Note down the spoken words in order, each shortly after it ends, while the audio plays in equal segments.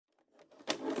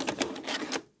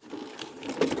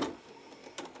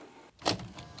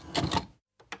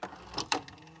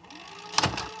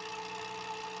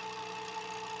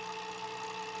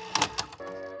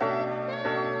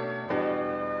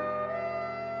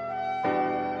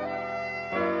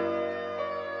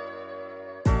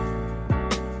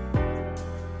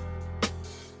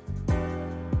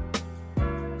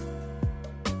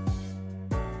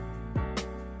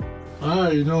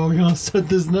Alright, you know we're gonna start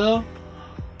this now?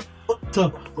 Tell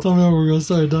me how we're gonna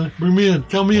start, Don. Bring me in.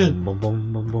 Count me in. Bum,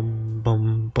 bum, bum, bum,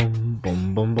 bum, bum,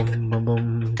 bum, bum, bum, bum,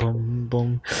 bum, bum,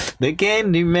 bum. The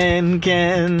Candyman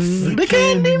can. The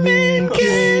Candyman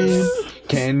can.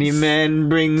 Candyman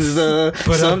brings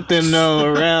something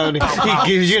around. He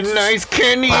gives you nice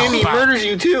candy and he murders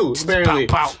you too, apparently.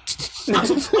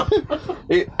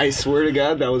 I swear to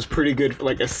God, that was pretty good for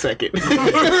like a second.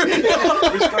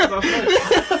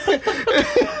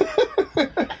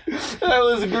 That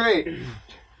was great.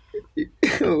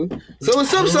 So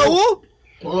what's up, Saul?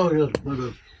 Oh,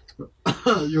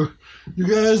 yeah. You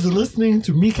guys are listening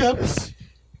to Me Caps.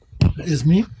 It's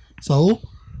me, Saul.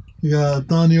 You got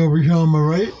Donnie over here on my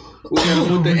right.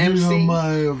 With the MC.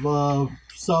 On my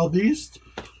southeast.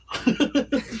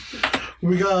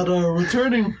 We got a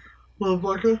returning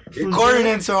motherfucker. Your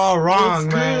coordinates are all wrong,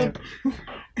 man.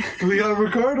 We got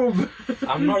Ricardo.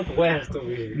 I'm northwest over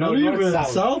here. No, you been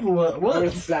south or what?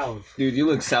 North south. Dude, you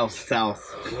look south.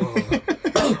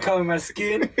 Color my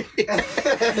skin. Yeah,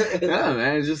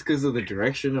 man, it's just because of the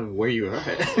direction of where you are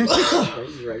at.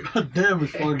 God damn,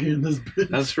 it's foggy in this bitch.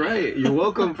 That's right. You're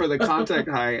welcome for the contact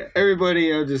high.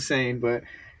 Everybody, I'm just saying, but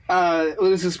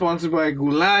this is sponsored by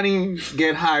Gulani.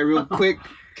 Get high real quick.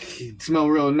 Smell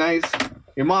real nice.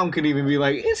 Your mom could even be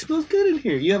like, it smells good in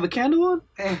here. You have a candle on?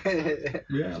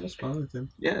 Yeah, that's fine with him.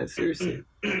 Yeah, seriously.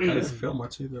 I didn't feel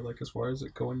much either, like as far as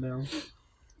it going down.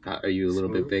 Are you a little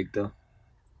bit big though?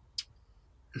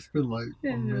 It's been like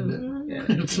a minute. Yeah.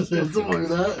 It's something like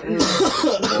that.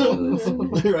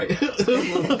 Right.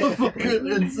 Fucking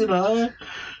instant high.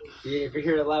 Yeah, if you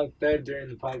hear a loud thud during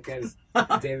the podcast,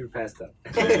 David passed out.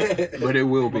 But it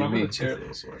will be But I'm in me. a chair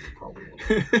though, so I probably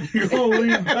won't. You're gonna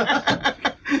lean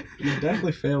back. You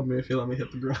definitely failed me if you let me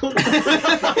hit the ground.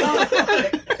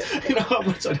 You know how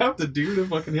much I'd have to do to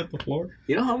fucking hit the floor?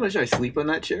 You know how much I sleep on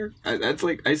that chair? I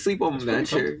sleep on that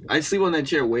chair. I sleep on that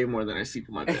chair way more than I sleep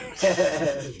on my bed.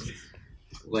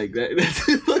 Like that's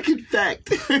a fucking fact.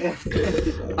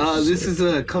 This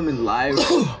is coming live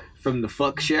from the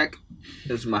Fuck Shack.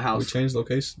 This is my house. We changed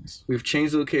locations. We've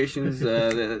changed locations.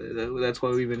 That's why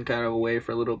we've been kind of away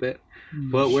for a little bit.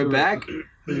 But we're back,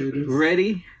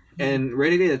 ready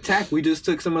to attack. We just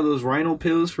took some of those rhino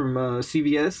pills from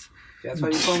CVS. That's why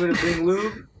you told me to bring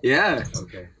lube? Yeah.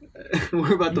 Okay.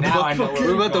 We're about to Now I know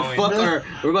where we're fuck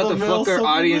our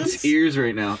audience supplements? ears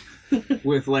right now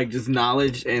with like just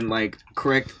knowledge and like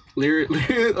correct yeah,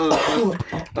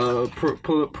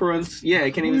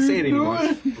 I can't even say it anymore.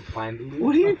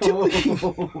 What are you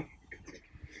doing?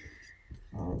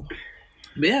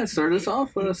 But yeah, start us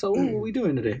off. So what are we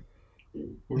doing today?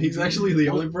 He's actually the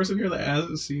only person here that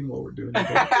hasn't seen what we're doing.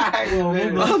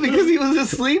 Oh, because he was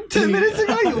asleep 10 minutes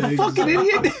ago, you fucking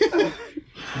idiot.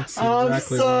 That's I'm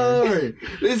exactly sorry.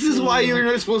 This is why you're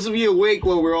not supposed to be awake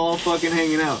while we're all fucking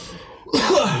hanging out.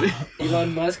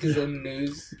 Elon Musk is in the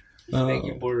news. He's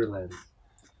making Borderlands.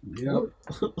 Yep.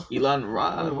 Elon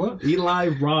Ra. What? Eli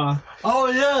Ra. Oh,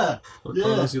 yeah.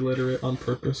 Ricardo's illiterate on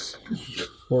purpose.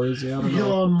 Or is he? I don't know.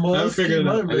 Elon Musk. figured it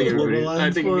out. I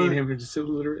think me and him are just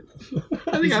illiterate.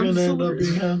 I think He's I'm gonna just end up being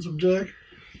illiterate. handsome Jack.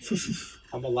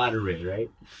 I'm a lottery, right?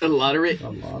 Illiterate. A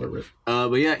lot of it.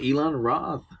 But yeah, Elon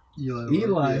Roth.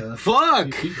 Eli. Yeah. Fuck!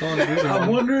 You keep calling it I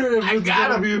wonder if it's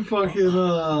gonna be fucking.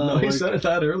 No, he like, said it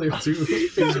that earlier too.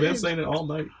 He's been saying it all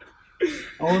night.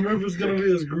 I wonder if it's gonna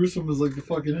be as gruesome as like the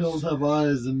fucking Hills Have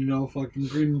Eyes and fucking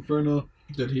Green Inferno.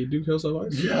 Did he do Hills Have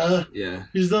Eyes? Yeah, Yeah.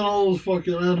 he's done all those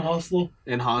fucking and Hostel.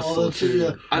 And All Hostel that shit, too.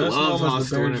 yeah. I That's love known as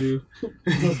the Hostel. Bear Jew.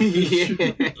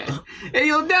 Yeah. Hey,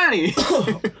 yo, Donnie!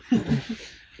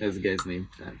 That's the guy's name.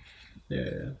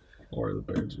 Yeah. Or the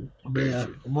Bear Jew. But yeah,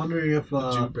 I'm wondering if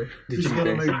Jew Bear. he's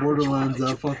gonna make Borderlands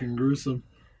that fucking gruesome.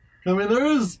 I mean, there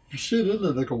is shit in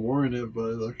there that can warrant it,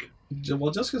 but like,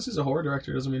 Well, just because he's a horror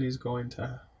director doesn't mean he's going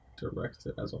to direct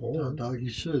it as a no, horror. dog, you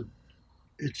should.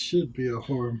 It should be a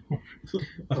horror movie.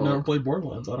 I've never played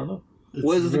Borderlands. I don't know. It's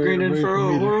Was the very, Green very Inferno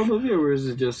a comedic. horror movie, or is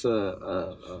it just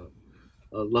a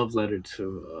love letter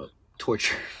to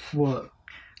torture? What?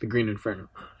 The Green Inferno.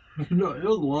 No, it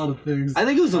was a lot of things. I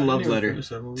think it was a I love didn't even letter finish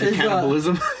that movie. to It got-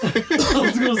 cannibalism. I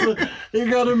was gonna say, it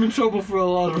got him in trouble for a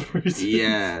lot of reasons.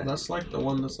 Yeah. That's like the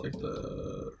one that's like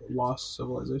the Lost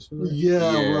Civilization. Right? Yeah,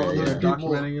 Yeah, well, Yeah, there's people.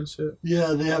 documenting and shit. Yeah,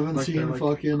 they haven't Like seen they're, like,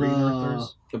 fucking. Green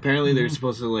Lanterns. Apparently they're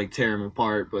supposed to like tear him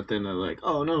apart, but then they're like,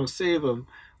 "Oh no, save him!"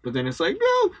 But then it's like,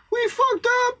 "No, we fucked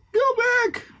up. Go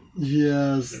back."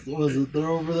 Yes, was it? They're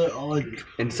over there, like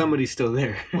And somebody's still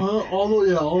there. all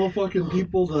the fucking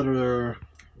people that are.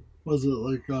 Was it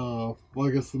like well,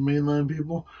 I guess the mainland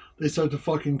people? They start to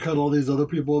fucking cut all these other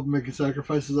people up, making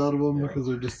sacrifices out of them because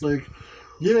they're just like,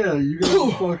 yeah, you guys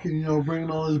are fucking, bringing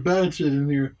all this bad shit in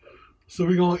here. So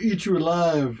we gonna eat you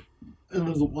alive. And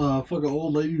there's a fucking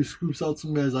old lady who scoops out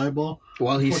some guy's eyeball.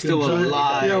 While he's Fucking still giant,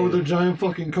 alive. Yeah, with a giant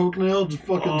fucking coke nail, just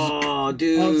fucking Oh,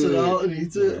 just pops it dude. out and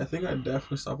eats I it. think I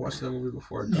definitely stopped watching that movie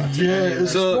before it got to Yeah, any of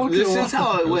it's that. So fucking this is wild.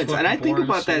 how it went, It was and I fucking think boring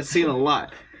about that shit. scene a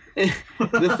lot.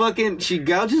 The fucking she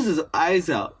gouges his eyes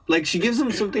out, like she gives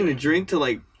him something to drink to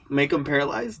like make him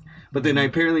paralyzed, but then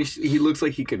apparently he looks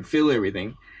like he can feel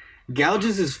everything.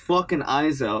 Gouges his fucking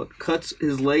eyes out, cuts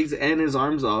his legs and his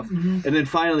arms off, and then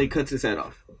finally cuts his head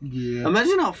off. Yeah.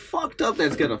 Imagine how fucked up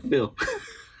that's gonna feel.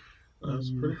 That's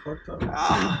pretty fucked up.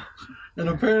 Ah, And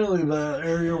apparently that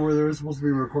area where they're supposed to be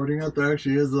recording at, there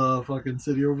actually is a fucking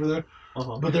city over there.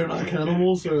 Uh-huh. But they're not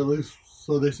cannibals, or at least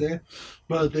so they say.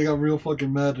 But they got real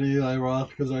fucking mad at Eli Roth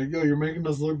because they're like, yo, you're making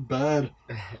us look bad.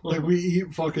 Like we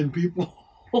eat fucking people.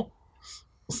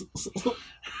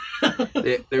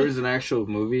 there was an actual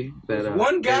movie that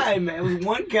One guy, man. It was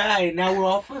one guy. Now we're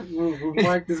all fucking. We're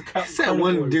marked as It's that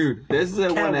one dude. This is that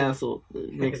one Cannibals. asshole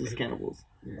that makes us cannibals.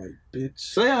 Like, bitch.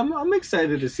 So yeah, I'm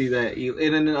excited to see that.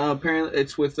 And then apparently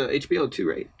it's with HBO too,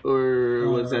 right? Or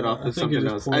was that off I of think something you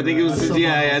else? just I think it was. pulled that.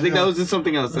 Yeah, I think that Yeah. was just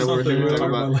something else that That's we're something going to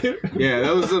we'll talk about. later. Yeah,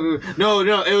 that was no.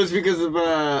 It was because of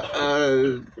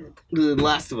The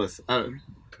Last of Us. I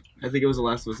think it was The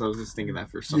Last of Us. I was just thinking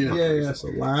that for some Yeah. fucking Yeah, reason. so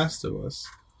Last of Us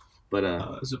But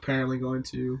is apparently going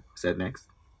to... is that next?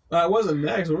 it wasn't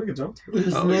next, we can jump to it.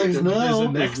 It's Oh, next is now. Is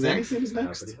it next? Is next? Anything is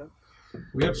next?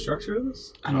 We have structure to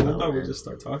this? I don't know, thought we'd man. just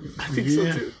start talking. I think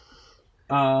Yeah. so too.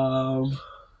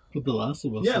 But The Last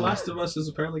of Us. Yeah, Last of Us is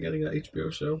apparently getting an HBO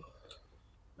show.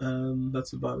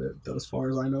 That's about it. That as far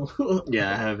as I know.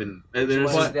 Yeah, I haven't. There's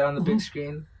There's watch that on the big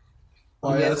screen.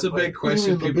 Oh yeah, that's a big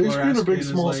question. The People big are screen or asking big is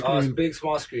small like, screen? Oh, it's big,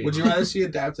 small screen. would you rather see it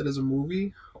adapted as a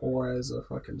movie or as a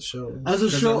fucking show? As a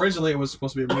 'Cause show- Originally, it was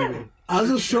supposed to be a movie.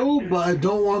 As a show, but I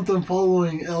don't want them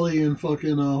following Ellie and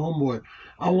fucking Homeboy.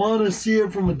 I want to see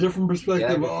it from a different perspective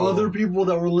that'd of be cool. other people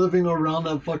that were living around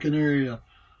that fucking area.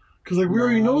 Because, like, we No,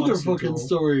 already I know want their some fucking Joel.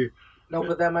 story. No,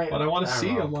 but that might. But I want to don't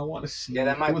see know. them. I want to see Yeah,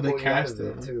 that might who they pull you out cast of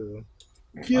it. it too.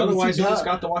 Yeah, but Otherwise, see, you just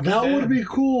got The Walking that Dead. would be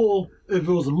cool if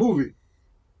it was a movie.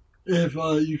 If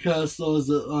you cast those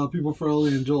people for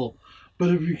Ellie and Joel. But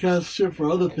if you cast shit for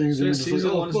other things, So then you're just season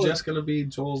like, oh, one is fuck. just gonna be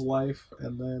Joel's life,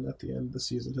 and then at the end of the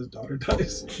season, his daughter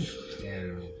dies.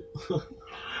 Damn.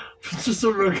 It's just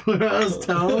a regular ass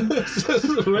town. It's just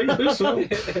a regular show.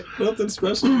 Nothing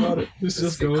special about it. It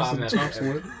just goes sitcom and chops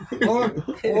episode. wood.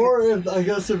 or if I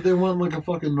guess if they went like a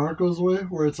fucking Narcos way,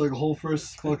 where it's like a whole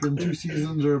first fucking 2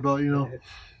 seasons are about,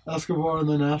 Escobar, and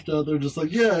then after that they're just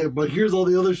like, yeah, but here's all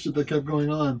the other shit that kept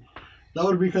going on. That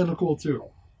would be kind of cool too.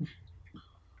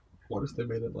 What if they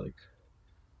made it like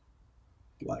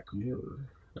Black Mirror,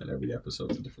 and every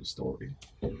episode's a different story?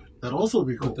 That'd also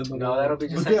be cool. Within the No, that'll be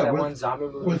just But like yeah, that with- one zombie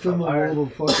movie. Within the from- world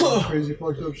of fucking crazy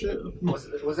fucked up shit.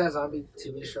 was that zombie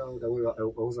TV show that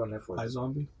was on Netflix?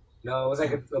 iZombie. No, it was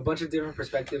like a bunch of different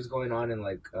perspectives going on in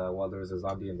like while there was a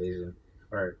zombie invasion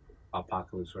or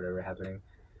apocalypse, whatever happening.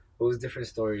 It was different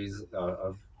stories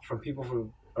from people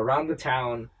from around the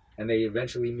town, and they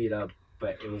eventually meet up.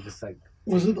 But it was just like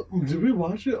Was it? Did we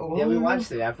watch it? yeah, we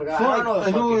watched it. I forgot. I Fuck, don't know. the I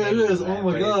know fucking what it name of is. that, Oh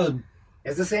my but god.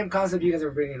 It's the same concept you guys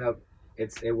are bringing up.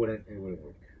 It wouldn't work.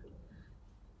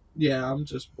 Yeah, I'm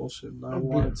just bullshitting. I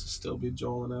want it to still be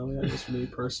Joel and Ellie. Just me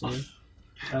personally.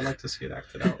 I'd like to see it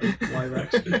acted out in live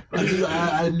action.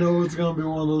 I know it's gonna be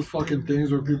one of those fucking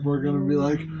things where people are gonna be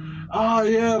like, oh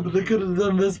yeah, but they could have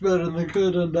done this better and they could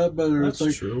have done that better. That's it's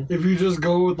like true. if you just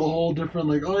go with the whole different,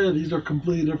 like, oh yeah, these are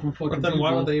completely different fucking But then people.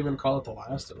 why would they even call it The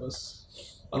Last of Us?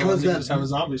 Because Otherwise, you that- just have a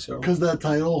zombie show. Because that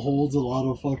title holds a lot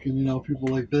of fucking, people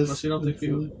like this. Unless you don't think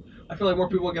I feel like more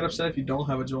people get upset if you don't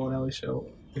have a Joel and Ellie show.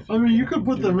 I mean, you could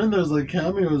put them in there as like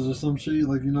cameos or some shit,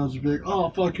 like, just be like, oh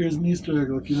fuck, here's an Easter egg,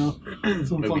 like, some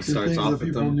Maybe fucking starts things off that with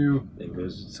people them. knew. Then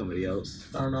goes to somebody else.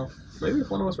 I don't know. Maybe if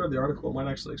one of us read the article, it might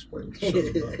actually explain what the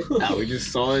show's about. Ah, we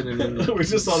just saw it and then We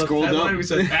just saw the scrolled headline, up. we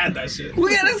said, add that shit.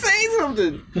 We gotta say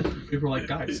something. People were like,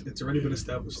 guys, it's already been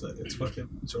established that it's fucking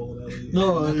Joel and Ellie.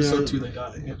 No, In episode yeah. 2, they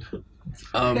die.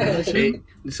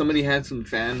 Somebody had some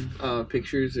fan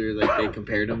pictures, or like they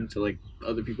compared them to like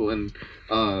other people, and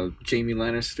Jamie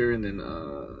Lannister, and then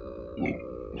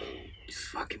this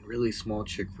fucking really small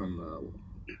chick from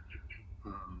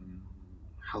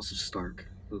House of Stark,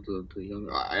 the young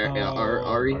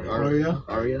Arya?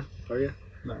 Arya.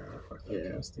 Nah, fuck that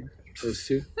Yeah. casting. Those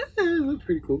two, look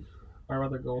pretty cool. I'd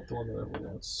rather go with the one that everyone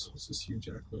wants. It's just Hugh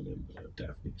Jackman and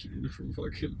Daphne Keane from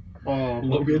fucking Oh,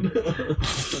 Logan. Oh,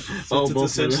 It's both of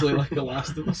essentially them. like the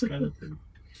Last of Us kind of thing.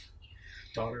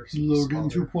 Daughters. Logan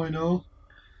father. 2.0.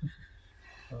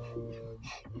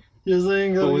 He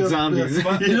doesn't But with get zombies.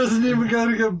 He doesn't even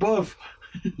gotta get buff.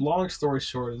 Long story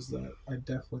short is that I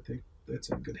definitely think it's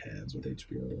in good hands with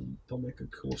HBO, and they'll make a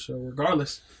cool show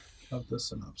regardless of the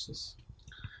synopsis.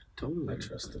 I Totally.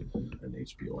 trust them, and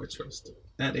HBO I trust,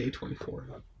 and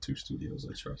A24, two studios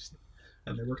I trust,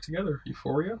 and they work together.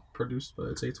 Euphoria, produced by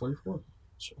it's A24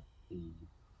 show.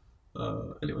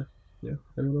 Anyway, yeah.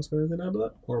 Anyone else got anything to add to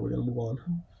that, or are we gonna move on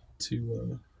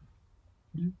to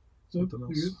something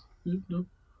else? No.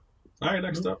 All right,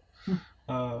 next up,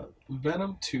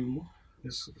 Venom 2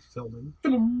 is filming,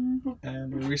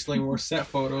 and we recently were set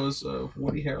photos of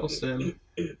Woody Harrelson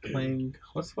playing,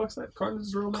 what the fuck's that?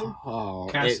 Carnage's real name? Oh,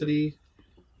 Cassidy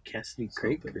Cassidy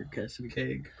Craig or Cassidy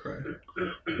Craig. Craig.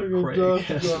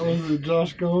 Was it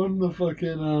Josh Cohen, the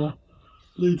fucking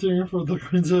lead singer for the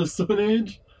Queens of the Stone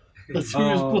Age? That's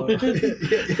who he's playing.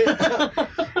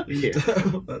 Yeah.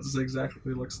 That's exactly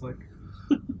what he looks like.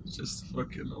 Just a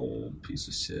fucking old piece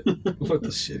of shit with the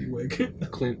shitty wig.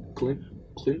 Clint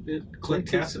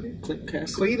Cassidy? Clint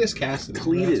Cassidy. Cletus Cassidy.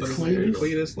 Cletus. That's what it is.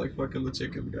 Cletus, like fucking the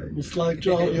chicken guy. It's like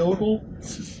John Yodel.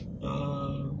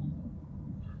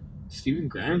 Stephen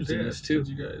Graham's in this too.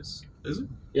 Did you guys? Is it?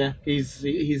 Yeah,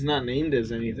 he's not named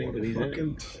as anything, but he's in it.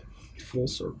 fucking full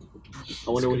circle.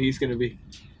 I wonder what he's gonna be.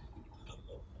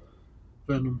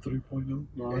 Venom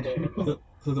 3.0.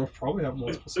 They'll probably have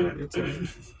multiple sides.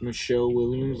 Michelle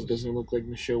Williams doesn't look like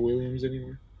Michelle Williams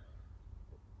anymore.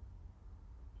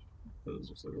 That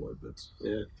looks like a white bitch.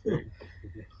 Yeah.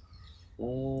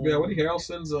 Yeah, Woody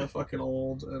Harrelson's fucking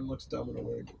old and looks dumb in a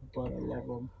wig, but I love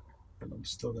him, and I'm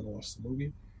still gonna watch the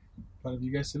movie. But have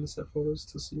you guys seen the set photos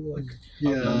to see like?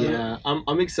 Yeah,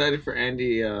 I'm excited for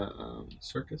Andy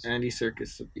Serkis. Andy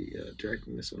Serkis to be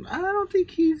directing this one. I don't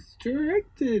think he's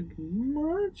directed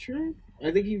much, right? I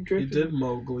think he He directed. did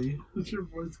Mowgli. What's your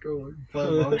voice going?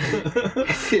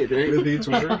 That's it, right? With each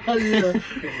word.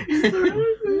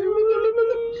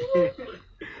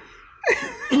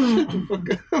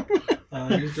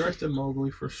 He's directed Mowgli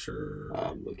for sure.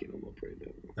 I'm looking him up right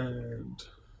now. And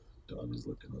Don is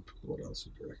looking up what else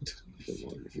he directed.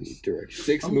 He directed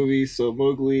 6 movies, so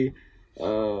Mowgli,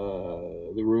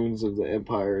 The Ruins of the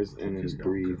Empires, and then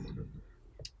Breathe.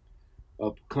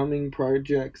 Upcoming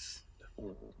projects,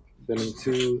 Venom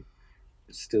 2,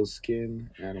 Still Skin,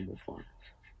 Animal Farm.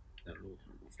 I don't know what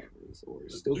Animal Farm is, or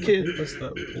Still Kid. That's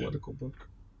that political book.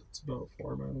 It's about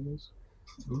farm animals.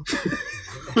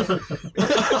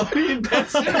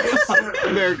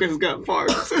 America's Got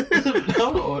Farms.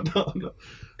 No.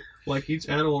 Like each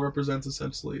animal represents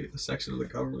essentially a section of the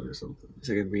government or something. Is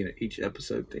it gonna be an each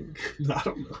episode thing? I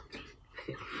don't know.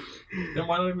 It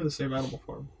might not even be the same animal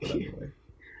farm, but anyway.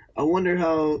 I wonder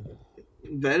how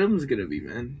Venom's gonna be,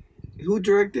 man. Who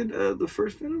directed the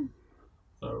first Venom?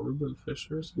 Ruben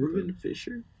Fisher. or something. Ruben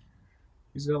Fisher.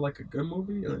 He's got like a good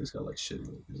movie, and then he's got like shitty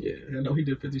movies. Yeah. I know he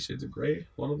did 50 Shades of Grey,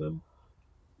 one of them.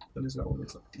 Then he's got one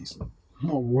that's like decent.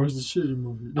 Oh, where's the shitty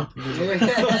movie? No.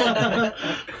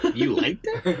 You like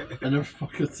that? I never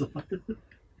fucking saw it.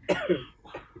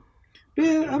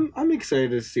 Yeah, I'm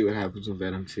excited to see what happens with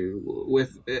Venom 2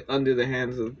 with it under the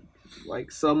hands of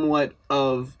like somewhat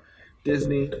of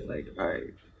Disney. Like, all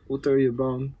right, we'll throw you a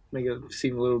bone, make it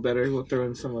seem a little better. We'll throw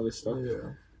in some other stuff.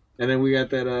 Yeah. And then we got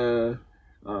that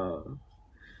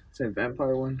is that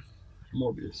vampire one?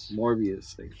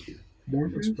 Morbius. Thank you.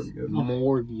 Looks pretty good.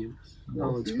 Morbius. That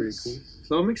looks pretty cool.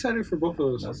 So I'm excited for both of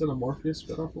those. That's in a Morpheus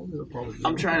spin-off movie? It'll probably be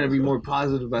I'm trying to be more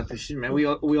positive about this shit, man. We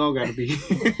all gotta be.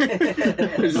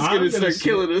 It's just gonna start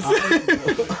killing us.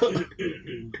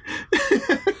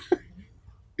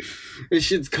 This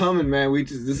shit's coming, man.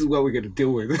 This is what we gotta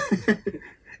deal with.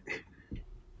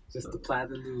 Just the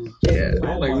platinum. Yeah,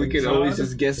 Oh like my we can God. always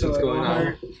just guess what's going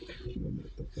on.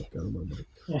 Get the fuck out of my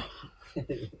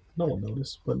mic. No one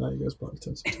noticed, but now you guys probably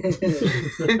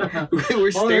attention.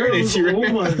 We're staring at you right Oh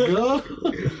now. my god.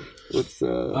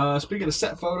 What's Speaking of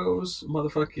set photos,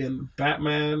 motherfucking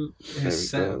Batman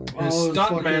his There we set his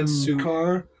stuntman suit.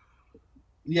 Car.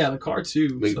 Yeah, the car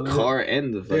too. the So car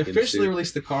and the They fucking officially suit.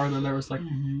 released the car, and then there was like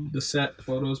the set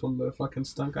photos when the fucking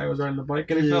stunt guy was riding the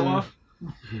bike and he fell Yeah. off.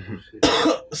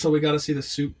 So we got to see the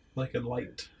suit like in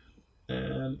light,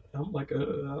 and I'm like, I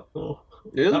don't know. I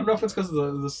Really? don't know if it's because of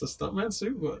the stuntman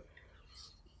suit, but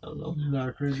I don't know.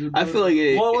 Not crazy. I feel like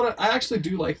it. Well, what I actually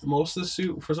do like most of the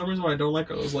suit. For some reason, what I don't like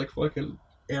are those like fucking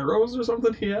arrows or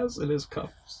something he has in his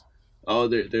cuffs. Oh,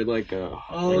 they're like like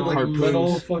like metal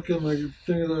harpoons. fucking like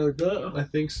thing like that. I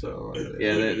think so.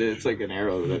 yeah, it's like an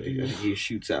arrow that he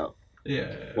shoots out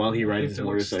Yeah. while he I rides his think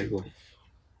that looks motorcycle. stupid.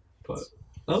 But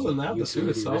other than that, the suit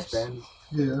itself,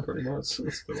 Yeah. pretty much.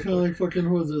 It's kind of like fucking,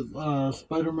 who was it?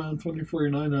 Spider-Man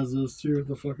 2049 has this too.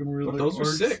 The fucking weird But like those are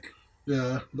arcs. sick.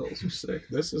 Yeah. Those are sick.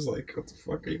 This is like, what the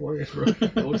fuck are you wearing, bro?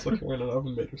 It looks like you're wearing an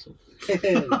oven mitt or something.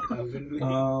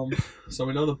 So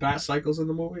we know the Bat Cycle's in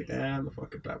the movie and the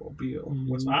fucking Batmobile,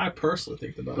 which I personally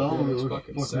think the Batmobile is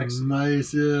fucking sexy.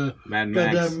 Nice, yeah. Mad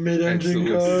Got Max. that mid-engine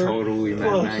Absolutely, car. totally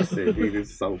Mad Max. It, dude,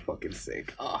 it's so fucking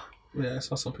sick. Oh. Yeah, I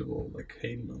saw some people like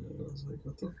hating on it. I was like,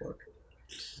 what the fuck?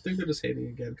 I think they're just hating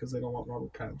again because they don't want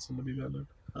Robert Pattinson to be Batman.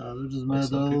 They're just Like mad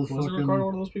some that people. Wasn't Ricardo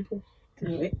one of those people?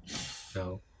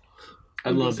 No. I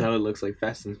loved how it looks like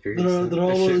Fast and Furious. They're all-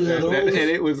 That shit, yeah, they're all- and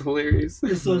it was hilarious.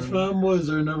 It's those fanboys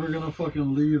are never gonna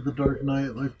fucking leave the Dark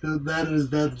Knight. Like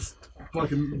that's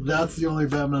the only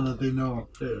Batman that they know.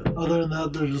 Yeah. Other than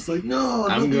that, they're just like, no.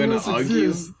 I'm nothing going to else argue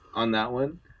exists. on that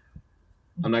one.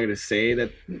 I'm not going to say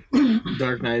that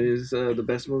Dark Knight is the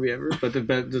best movie ever, but the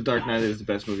Dark Knight is the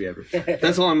best movie ever.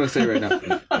 That's all I'm going to say right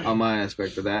now on my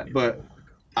aspect of that. But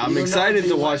I'm excited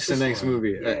to watch the next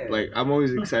movie. Yeah. Like, I'm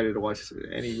always excited to watch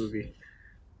any movie.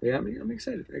 Yeah, I'm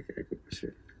excited. I could for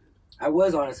sure. I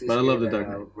was honestly But I scared love the that, Dark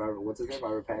Knight. Robert, what's his name?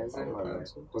 Robert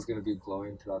Pattinson? Was going to be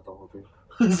glowing throughout the whole thing.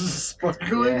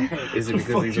 Sparkling. Yeah. Is it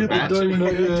because he's a Fucking bat? Dark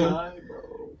Knight, yeah. Die, bro.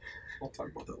 I'll talk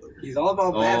about that later. He's all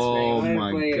about bats, Oh man.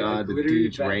 my god, the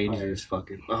dude's range is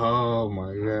fucking. Oh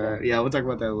my god. Yeah, we'll talk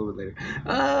about that a little bit later.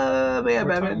 But yeah, We're talking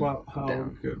Batman. about how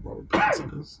Down. good Robert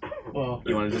Pattinson is. Oh.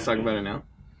 You want to just talk about it now?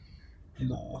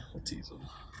 No, I'll tease him.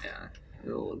 Yeah.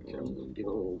 It'll get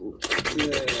a little.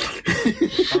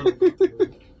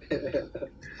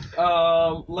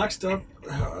 Next up,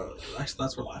 actually,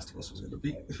 that's where Last of Us was going to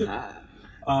be. Ah.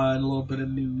 And a little bit of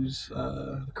news.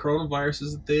 The coronavirus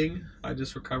is a thing. I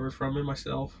just recovered from it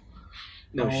myself.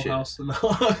 No My whole shit. house. No,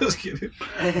 I'm just kidding.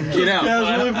 Get out.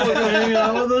 Casually fucking hanging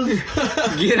out with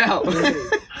us. Get out.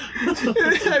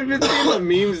 I've been seeing the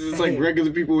memes. It's like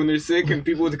regular people when they're sick and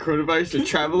people with the coronavirus are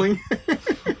traveling.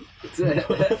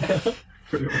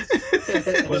 Pretty much.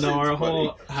 But no, our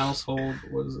whole household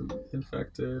was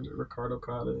infected. Ricardo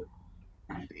caught it.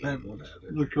 Everyone had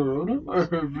it. The corona? Or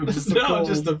just the No, cold?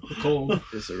 just the cold.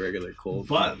 Just a regular cold.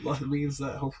 But that means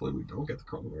that hopefully we don't get the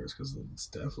coronavirus because it's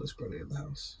definitely spreading in the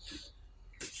house.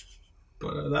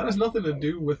 But that has nothing to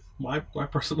do with my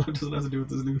personal life. Doesn't have to do with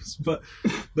this news. But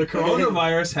the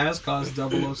coronavirus has caused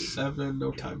 007,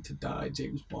 No Time to Die,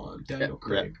 James Bond, Daniel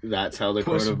Craig. That's how the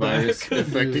Push coronavirus back.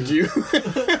 affected you.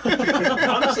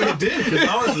 Honestly, it did because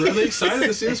I was really excited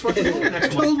to see this fucking movie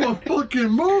next Tell month. my fucking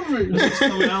movie. It's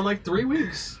coming out in like 3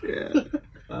 weeks. Yeah.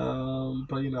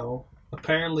 But you know,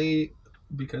 apparently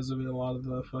because of a lot of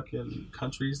the fucking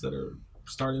countries that are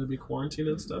starting to be quarantined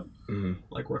and stuff,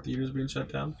 like where theaters being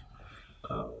shut down,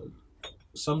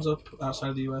 sums up outside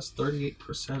of the U.S.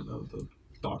 38% of the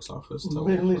box office. total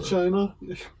Mainly for- China.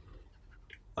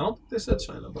 I don't think they said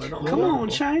China, but I don't know. Come on,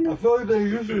 I China. feel like they're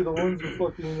usually the ones who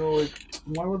fucking, like,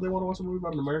 Why would they want to watch a movie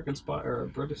about an American spy or a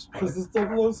British spy? because it's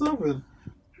 007.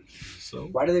 So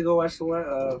Why do they go watch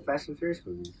the Fast and Furious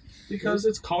movies? because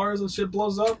it's cars and shit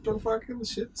blows up and fucking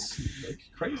shit's like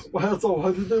crazy. Wow, so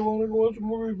why did they want to go watch a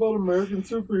movie about American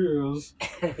superheroes?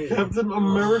 Captain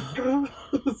America?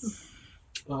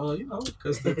 You know,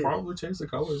 because they probably change the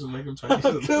colors and make them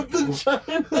Chinese. Captain China?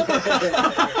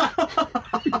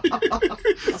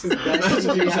 This is the best That's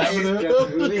movie what's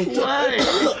happening. movie. Why?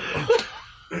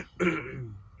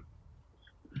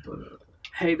 But,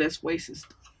 Hey, that's racist.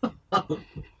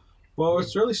 well,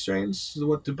 it's really strange.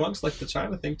 What debunks like the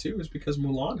China thing too is because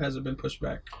Mulan hasn't been pushed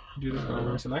back due to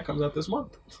coronavirus, and that comes out this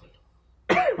month.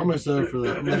 I'm excited for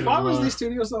that. If I was these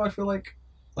studios, though, I feel like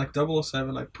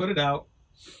 007, I put it out,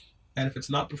 and if it's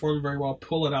not performing very well,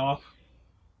 pull it off,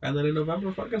 and then in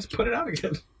November, fucking just put it out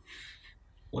again.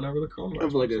 Whenever the coronavirus.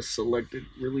 Of like a selected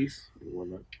release and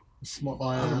whatnot. Small,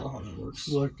 I don't know how that works.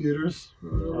 select theaters.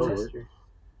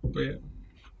 But yeah.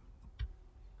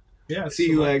 Yeah. See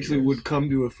who actually would come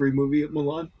to a free movie at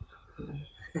Milan.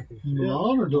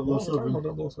 Milan or We're 007? talking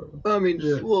about 007. I mean,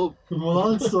 Yeah. well,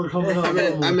 Milan's still coming out. I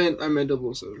meant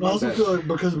 007. I also feel like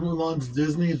because Mulan's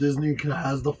Disney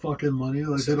has the fucking money.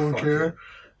 Like, So they don't fuck care. it.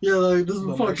 Yeah, like, this is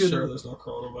They'll make fucking... sure there's no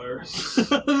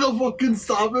coronavirus. They'll fucking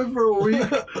stop it for a week.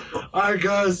 Alright,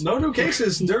 guys. No new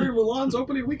cases during Mulan's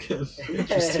opening weekend.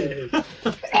 Interesting.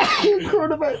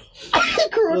 Coronavirus.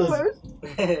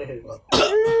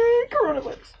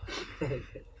 Coronavirus.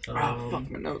 Oh, fuck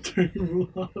my notes. Imagine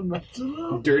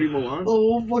that. Dirty Milan? The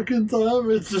whole fucking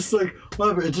time, it's just like, what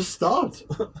happened? It just stopped.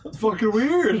 It's fucking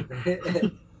weird.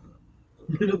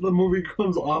 The minute the movie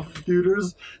comes off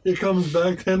theaters, it comes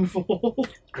back tenfold.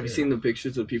 Have you seen the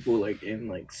pictures of people like in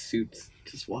like suits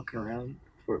just walking around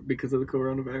because of the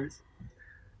coronavirus?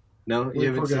 No, Like you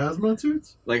haven't fucking seen hazmat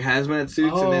suits? like hazmat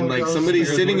suits, Oh, and then like okay, I was somebody's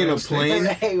scared sitting when in I a was plane,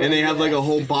 thinking. and they have like a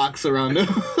whole box around them,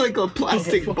 like a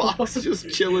plastic box, just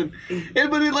chilling.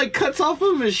 And but it like cuts off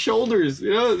of his shoulders.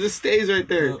 You know, it just stays right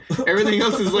there. Everything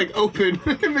else is like open.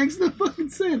 It makes no fucking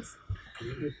sense.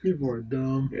 People are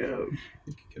dumb. Yeah. You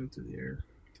can get it through the air.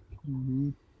 Mm-hmm.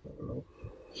 I don't know.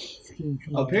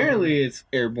 Apparently, it's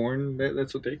airborne.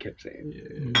 That's what they kept saying.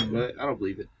 Yeah. But I don't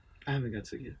believe it. I haven't got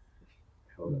sick yet.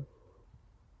 Hold up.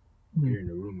 You're in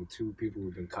a room with two people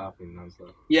who've been coughing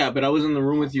nonstop. Yeah, but I was in the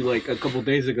room with you like a couple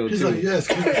days ago He's too. like, yes.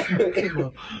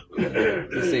 The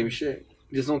same shit.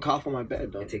 Just don't cough on my bed,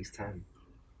 It dog. takes time.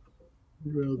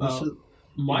 Bro, this shit.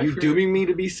 My You favorite- dooming me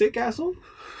to be sick, asshole?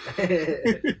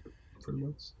 Pretty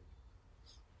much.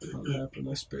 Not happened.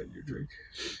 I spit in your drink.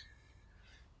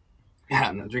 Yeah,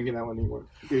 I'm not drinking that one anymore.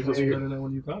 Here's I what's spit weird. in that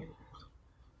when you got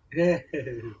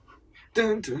it.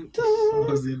 Dun, dun, I dun.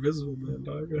 was the invisible man,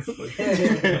 dog. Is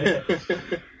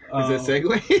that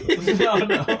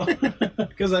segue? No.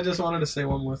 Because I just wanted to say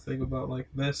one more thing about like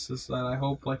this is that I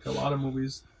hope like a lot of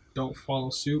movies don't follow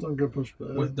suit Don't get pushed back.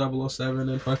 with 007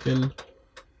 and fucking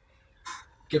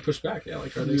get pushed back. Yeah,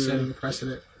 like are they Yeah. setting a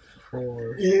precedent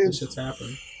for It's- this shit's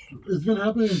happen? It's been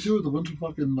happening too with a bunch of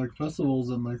fucking like festivals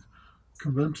and like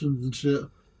conventions and shit.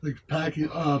 Like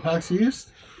PAX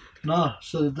East, nah,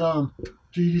 shut it down.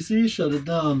 GDC, shut it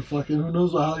down. Fucking who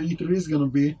knows how E3 is gonna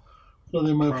be? So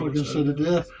they might Probably fucking shut it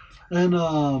down. And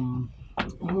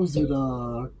what was it?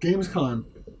 Gamescom,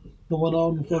 the one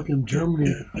out in fucking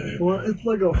Germany. Well, it's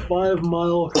like a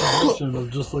 5-mile convention of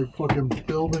just like fucking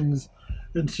buildings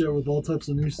and shit with all types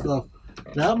of new stuff.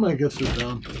 That might get shut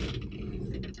down.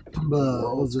 But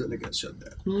what was it? Gonna get shut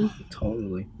down.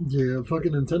 Totally. Yeah,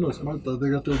 fucking Nintendo smart though. They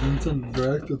got their Nintendo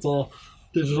Direct. It's all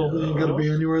digital. You ain't gotta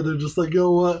be anywhere. They're just like, yo,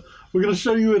 what? We're gonna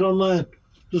show you it online.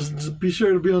 Just be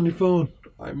sure to be on your phone.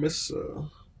 I miss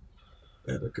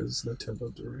Erica's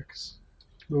Nintendo Directs.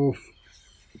 Oof.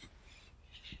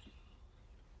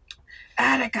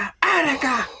 Attica!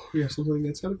 Yeah, something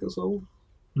against Erica soul.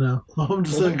 No, I'm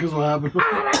just saying because what happened.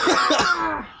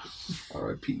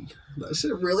 R.I.P. That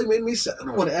shit really made me sad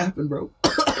when it happened, bro.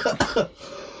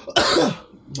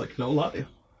 Like, no lie.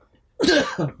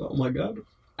 Oh my god.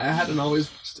 I didn't always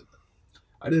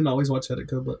watch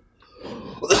Etika, but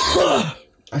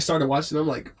I started watching him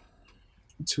like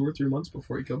 2 or 3 months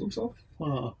before he killed himself.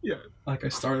 Yeah. Like, I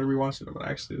started rewatching him and I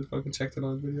actually fucking checked it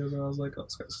on his videos and I was like, oh,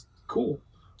 this guy's cool.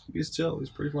 He's chill. He's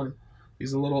pretty funny.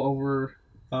 He's a little over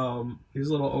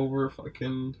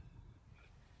fucking,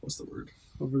 what's the word?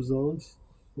 Overzealous.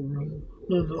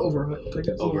 Overhyped, I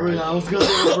guess. Yeah, I was gonna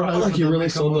say overhyped. Like he but that really may come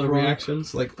sold the off wrong.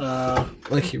 reactions,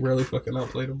 like he really fucking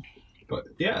outplayed him. But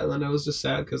yeah, and then it was just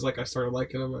sad because like I started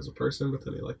liking him as a person, but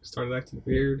then he like started acting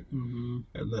weird, Mhm.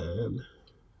 and then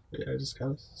yeah, I just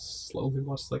kind of slowly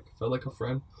watched like felt like a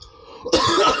friend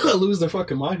lose their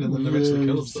fucking mind and then eventually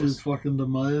kill Yeah, his themselves. fucking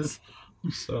demise.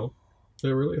 So it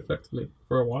really affected me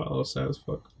for a while. I was sad as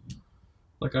fuck.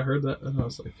 Like I heard that and I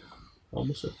was like,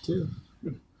 almost shed too.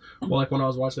 Well, like when I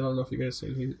was watching, I don't know if you guys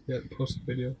seen, he had posted a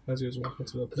video as he was walking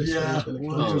to the place. where he Yeah, was gonna when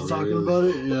kill he Oh, was talking really? about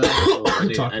it, yeah. Oh, I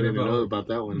didn't Talking even about- know about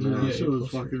that one. Yeah, No. Yeah, shit was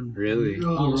posted. fucking. Really? It I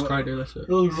almost was, cried during that shit. it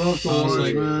was rough to I was watch,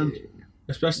 like- man.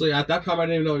 Especially at that time, I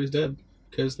didn't even know he was dead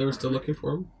because they were still looking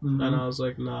for him. Mhm. And I was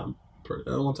like, nah.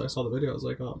 Once I saw the video, I was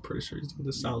like, oh, I'm pretty sure he's dead.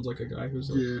 This sounds like a guy who's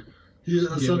like, Yeah. He's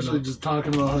essentially up. just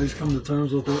talking about how he's come to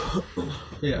terms with it.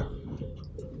 yeah.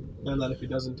 And that if he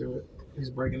doesn't do it,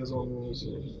 he's breaking his own rules.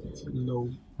 And no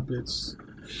bits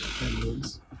and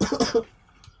wins.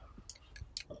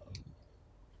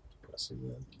 Depressing,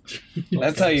 man.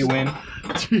 That's how you win.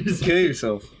 Jesus. Kill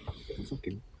yourself.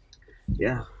 Fucking.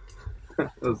 Yeah.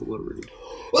 That was a little rude.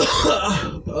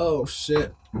 Oh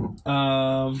shit.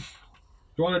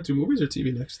 You want to do movies or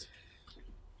TV next?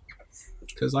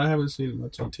 Because I haven't seen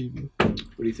much on TV. What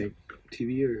do you think?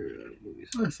 TV or movies?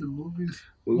 I said movies.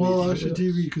 Movies? Well, actually,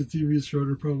 TV because TV is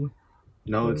shorter, probably.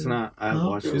 No, it's not. I've No?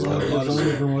 watched a She's lot got a of lot of stuff.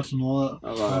 I've been watching a lot.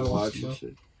 I've I've watched watched enough.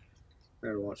 shit.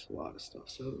 I've watched a lot of stuff.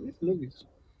 So, yeah, movies.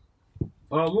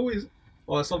 Movies.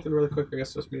 Well, that's something really quick. I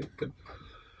guess just me could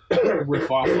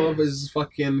riff off of is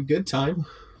fucking Good Time.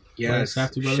 Yeah,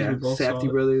 Safdie Brothers, we both saw Safdie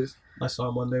it. Brothers. I saw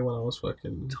it Monday when I was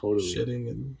fucking Totally. shitting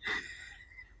and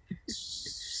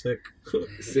sick.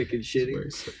 Sick and shitty.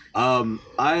 Very sick.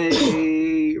 I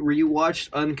rewatched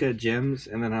Uncut Gems,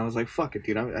 and then I was like, "Fuck it,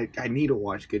 dude! I need to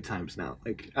watch Good Times now.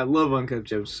 Like, I love Uncut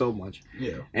Gems so much,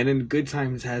 Yeah, and then Good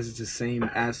Times has the same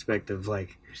aspect of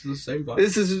like, it's the same vibe.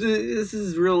 this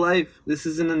is real life. This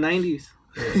is in the '90s.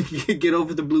 Yeah. Get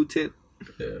over the blue tint.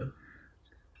 Yeah.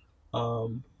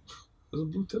 Was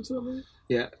it Blue Tips in that movie?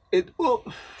 Yeah. It well.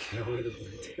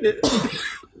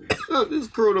 This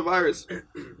coronavirus.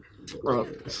 Oh,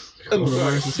 I'm sorry.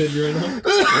 Coronavirus is hitting you right now.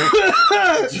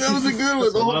 That was a good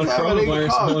one. The A lot whole of time I didn't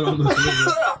coronavirus going on cough. this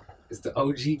movie. It's the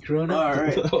OG Corona. All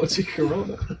right. Oh, it's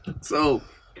Corona. So,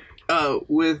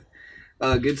 with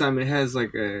Good Time, it has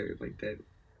like that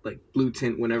blue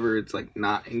tint whenever it's like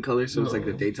not in color, so it's like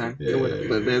the daytime. Yeah, yeah,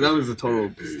 But that was the total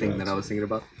thing that I was thinking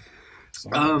about.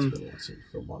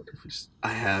 Filmography.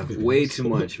 I have way too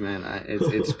much, man.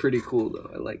 It's pretty cool though.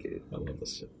 I like it. I love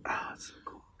this shit. Ah, it's so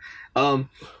cool.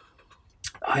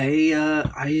 I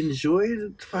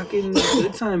enjoyed fucking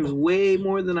Good Times way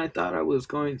more than I thought I was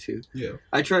going to. Yeah.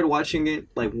 I tried watching it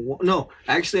I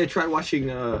tried watching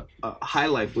High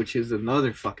Life, which is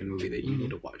another fucking movie that you need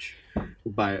to watch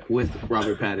with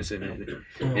Robert Pattinson in it,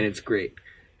 and it's great.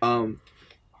 But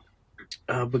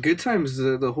Good Times,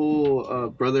 the whole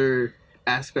brother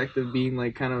aspect of being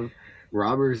like kind of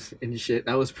robbers and shit,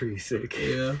 that was pretty sick.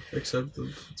 Yeah, except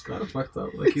it's kind of fucked up.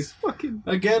 Like he's fucking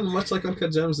again, much like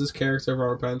Uncut Gems, this character of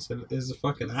Robert Pattinson is a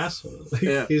fucking asshole. Like,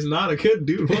 Yeah. He's not a good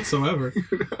dude whatsoever.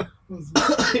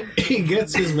 He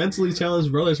gets his mentally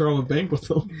challenged brother to rob a bank with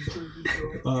him.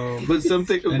 but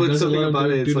something about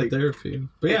it, it's like therapy.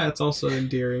 But yeah, it's also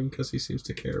endearing because he seems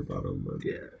to care about him. And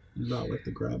yeah. not like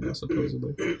the grandma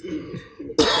supposedly.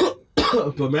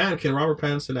 But man, can Robert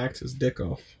Pattinson act his dick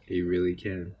off? He really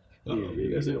can.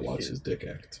 You guys need to watch his dick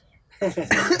act.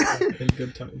 In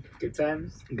Good Time. Good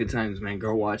times. Good Times, man.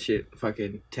 Go watch it.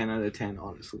 Fucking 10 out of 10,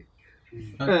 honestly.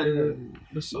 The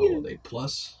solid A+.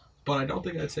 But I don't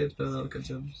think I'd say it's better than Uncut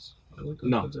Gems. I like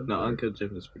Uncut Gems better. Uncut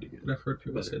Gems is pretty good. And I've heard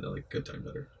people say they like Good Time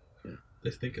better. Yeah.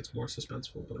 They think it's more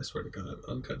suspenseful, but I swear to God,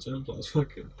 Uncut Gems, I was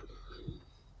fucking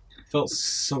felt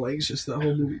so anxious that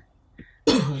whole movie.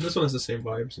 This one has the same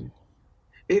vibes. And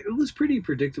It was pretty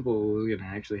predictable what was gonna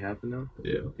actually happen, though.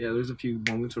 yeah. Yeah, there's a few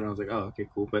moments when I was like, "Oh, okay,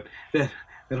 cool." But that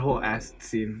whole acid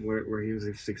scene where he was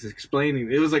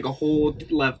explaining, it was like a whole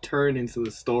left turn into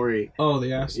the story. Oh,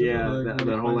 the acid. Yeah, like,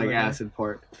 that whole like acid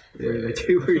part. Where Yeah.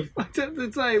 where he fucked up the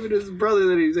time with his brother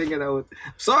that he's hanging out with.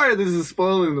 Sorry, this is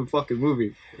spoiling the fucking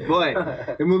movie,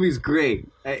 but the movie's great.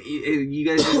 You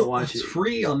guys need to watch It's it.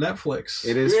 free on Netflix.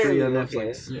 It is free on Really? Okay.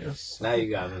 Netflix. Yes. Now you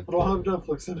got me. I don't have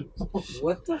Netflix in it.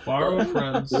 What the? Borrow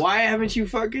friends. Why haven't you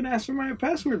fucking asked for my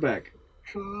password back?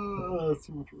 That's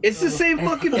too much work. It's the same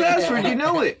fucking password. You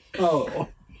know it. Oh.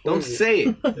 Don't say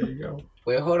it. There you go.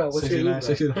 Wait, hold on. What's your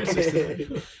 69,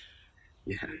 69.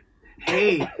 Yeah.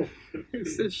 Hey. I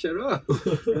said shut up.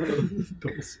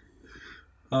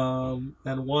 And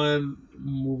one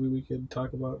movie we can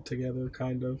talk about together,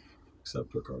 kind of,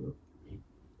 except Ricardo,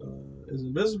 is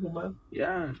Invisible Man.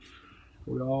 Yeah.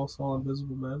 We all saw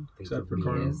Invisible Man, except He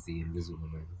Ricardo. is the Invisible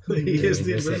Man. He is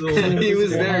the Invisible Man. He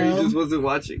was there. He just wasn't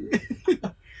watching.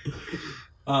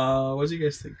 What do you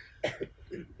guys think?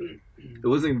 It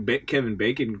wasn't Kevin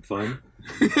Bacon fun.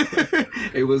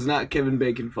 It was not Kevin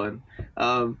Bacon fun.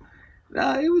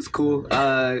 It was cool.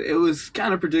 It was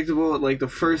kind of predictable. Like the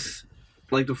first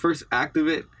act of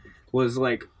it was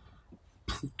like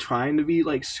trying to be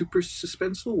like super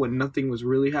suspenseful when nothing was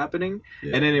really happening,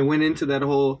 Yeah. and then it went into that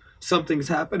whole something's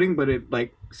happening, but it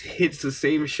like hits the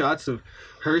same shots of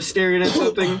her staring at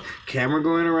something, camera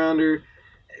going around her.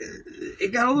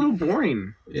 It got a little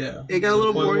boring. Yeah. It got a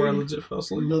little To the point where I boring. legit fell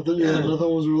asleep. Nothing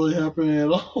was really happening at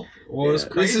all. What was Yeah.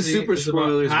 crazy This is super about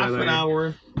spoilers, by half the an way.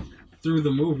 hour through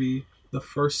the movie,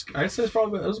 I'd say it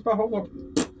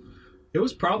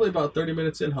was probably about 30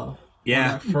 minutes in, huh? When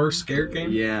Yeah. that first scare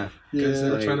came. Yeah. Because they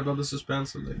were like- trying to build the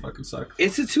suspense and they fucking suck.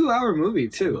 It's a 2-hour movie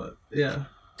too. But yeah,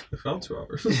 it felt 2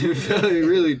 hours. It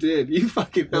really did. You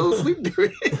fucking fell asleep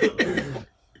during it.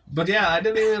 But yeah, I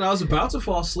was about to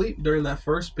fall asleep during that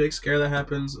first big scare that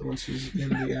happens when she's in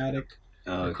the attic.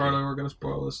 Ricardo, we're gonna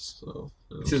spoil this, so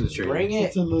It's in the trailer. Bring it.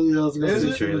 It's in the, yeah, I was gonna Is say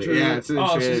it? it's in the Trailer. Yeah, it's in the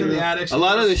Oh, trailer. she's in the attic. A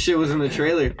lot of the shit was in the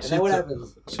trailer. And then what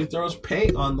happens? She throws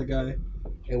paint on the guy.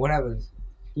 And what happens?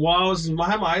 While I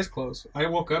had my eyes closed, I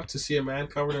woke up to see a man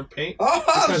covered in paint. Oh,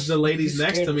 Because the ladies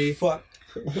next to me, Fuck.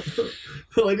 the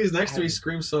ladies next to me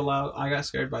screamed so loud, I got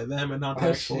scared by them and not the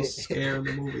Oh, actual shit. scare in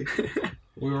the movie.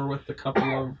 We were with a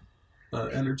couple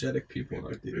of energetic people in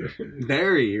our theater.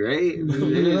 Very, right?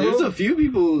 There's a few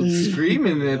people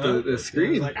screaming at the It was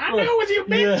screen. like, I knew it was you,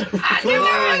 bitch. Yeah. I knew it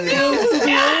was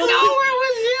you! I know it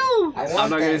was you! I I'm want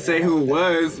not gonna that. say who it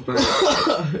was, but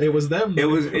It was them.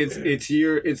 it's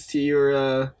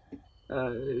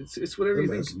whatever you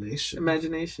think. Imagination.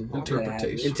 Imagination.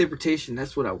 Interpretation. Interpretation,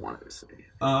 that's what I wanted to say.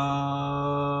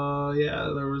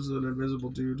 Yeah, there was an invisible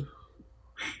dude.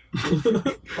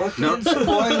 Fucking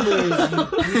spoilers, you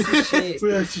piece of shit.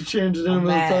 We actually changed it I'm into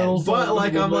the mad. titles. But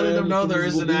like, I'm letting them know there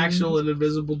is an Invisible actual Dude. and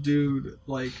invisible dude.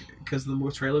 Like, because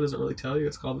the trailer doesn't really tell you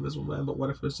it's called Invisible Man. But what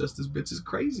if it's just this bitch is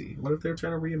crazy? What if they're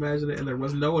trying to reimagine it and there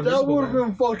was no That Invisible would have Man?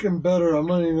 been fucking better. I'm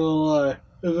not even gonna lie.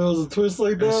 If it was a twist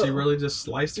like And that. she really just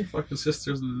sliced her fucking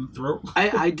sisters in the throat.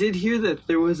 I did hear that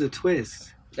there was a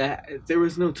twist. That there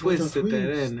was no twist at that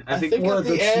twist? end. I think What? at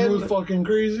the That she was end- fucking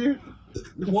crazy.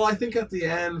 Well, I think at the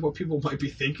end, what people might be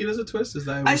thinking is a twist is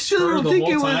that it was I still her don't the think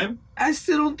whole it was. time. I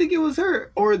still don't think it was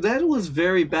her. Or that was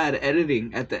very bad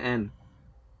editing at the end.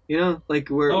 You know, like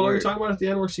where. Oh, where are you talking about at the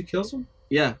end where she kills him?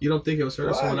 yeah, You don't think it was her?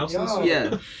 What? Someone else? Yo. This?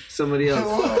 yeah, somebody else.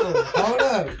 Whoa, hold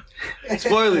up.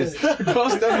 Spoilers. Go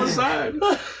step aside.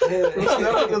 Go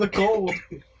step into the cold.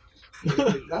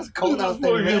 That's cold out Fucking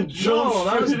there, man. No,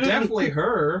 that was straight in. definitely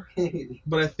her.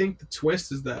 But I think the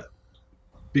twist is that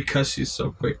because she's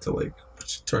so quick to like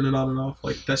turn it on and off,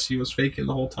 like that she was faking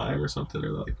the whole time or something, or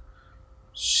like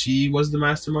she was the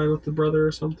mastermind with the brother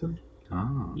or something.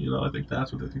 Oh, You know, I think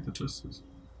that's what they think the twist is.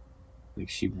 like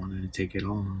she wanted to take it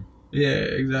on. Yeah,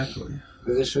 exactly.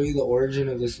 Does it show you the origin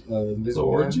of this The invisible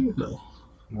origin? No.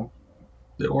 No?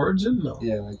 The origin? No. Man?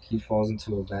 Yeah, like he falls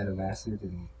into a vat of acid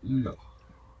and No.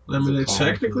 I mean, it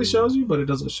technically shows you, but it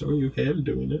doesn't show you him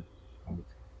doing it.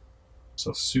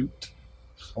 So suit.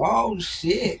 oh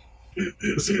shit!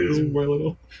 This is my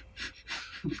little.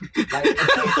 Like,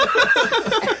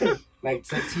 like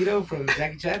Tuxedo from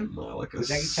Jackie Chan. No, like a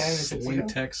Jackie Chan in a tuxedo?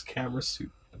 latex camera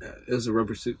suit It was a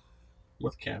rubber suit,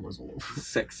 with cameras all over.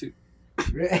 sex suit.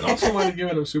 It also might have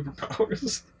given him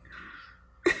superpowers.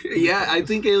 Yeah, I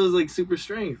think it was like super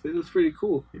strength. It was pretty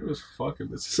cool. He was fucking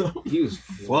bitches up. He was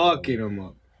fucking them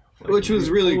up. Like, Which was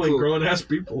really like cool. grown ass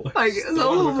people. Like throwing the them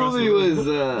whole across movie the room.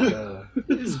 was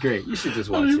it was great. You should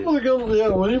just watch When you it.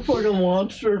 fucking when you fucking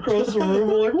launched her across the room,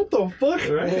 I'm like, what the fuck?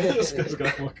 Right? This guy's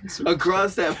got fucking super.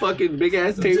 Across that fucking big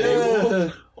ass table.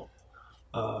 Yeah.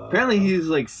 Apparently he's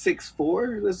like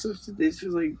 6'4". That's just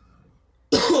like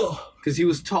because he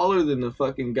was taller than the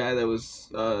fucking guy that was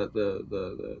the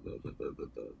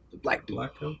black dude.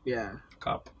 Black guy? Yeah,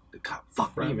 Cop. the cop. Fuck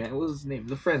me, Friend. man. What was his name?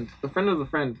 The friend of the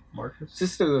friend, Marcus.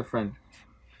 sister of the friend.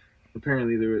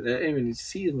 Apparently they were. I mean, you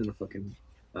see them in a fucking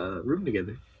room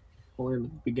together. Only in the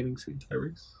beginning scene.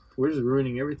 Tyrese. We're just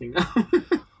ruining everything now.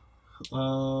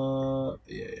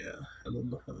 Yeah. And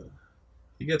then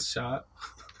he gets shot.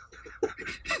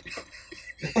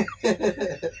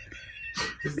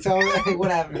 Tell me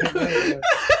what happened.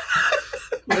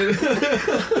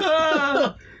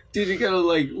 Dude, you gotta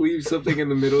like leave something in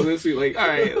the middle of this. You're like, all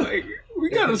right, like we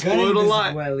gotta spoil it a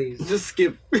lot. Well, at least. Just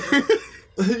skip.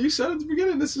 You said at the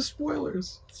beginning, this is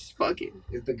spoilers. Fuck it.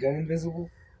 Is the gun invisible?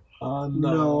 No.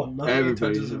 No. Nothing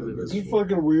Everybody's touches him invisible. It's invisible.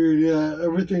 fucking weird, yeah.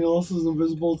 Everything else is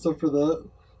invisible except for that.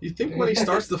 You think when he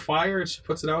starts the fire and she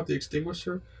puts it out with the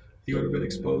extinguisher, he would have been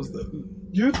exposed then?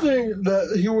 You think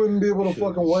that he wouldn't be able to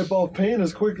fucking wipe off paint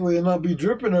as quickly and not be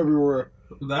dripping everywhere?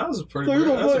 That was a pretty So weird.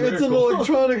 That's a it's an miracle.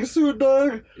 electronic suit,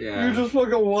 dog. Yeah. You just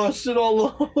fucking washed it all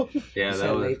off. Yeah, It's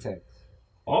that was. latex.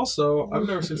 Also, I've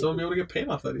never seen someone be able to get paint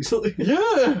off that easily.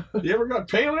 Yeah. You ever got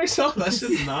paint on yourself? That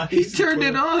shit's not He easy to turned put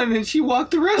it on. on and she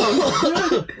walked around.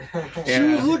 She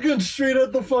Yeah. was looking straight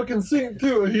at the fucking sink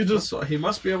too, and he just So he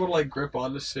must be able to like grip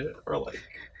onto shit or like.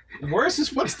 Where's his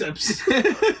footsteps?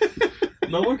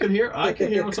 No one can hear. I can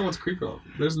hear when someone's creeping on.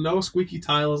 There's no squeaky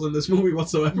tiles in this movie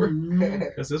whatsoever.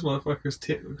 Because this motherfucker's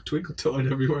twinkle toeing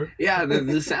everywhere. Yeah,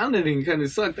 the sound editing kind of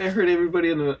sucked. I heard everybody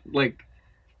in the like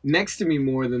next to me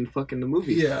more than fucking the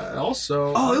movie. Yeah.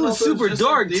 Also. I Oh, it don't know was if super just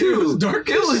dark like, too. It was dark.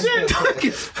 It was as shit. dark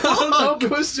as I don't know fuck.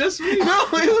 if it was just me. No,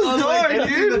 it was I dark, like,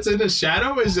 anything dude. that's in the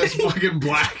shadow is just fucking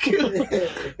black.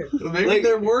 Maybe Like-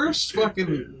 there were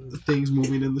fucking things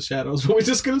moving in the shadows, but we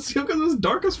just couldn't see them because it was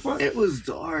dark as fuck. It was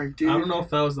dark, dude. I don't know if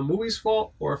that was the movie's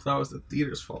fault or if that was the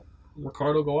theater's fault.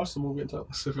 Ricardo, go watch the movie and tell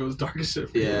us if it was dark as shit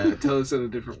for Yeah, you. tell us in a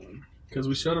different one. Because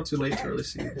we showed up too late to really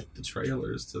see the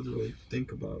trailers to really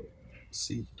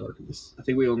see the darkness. I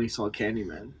think we only saw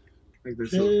Candyman. Like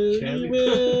there's so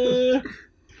Candyman.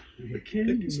 I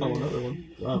think you saw another one.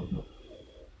 Wow.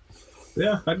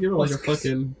 Yeah, I'd give it like a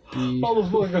fucking B.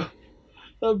 Motherfucker,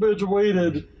 that bitch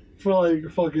waited for like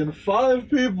fucking 5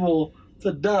 people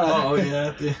to die Oh,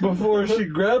 yeah. before she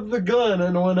grabbed the gun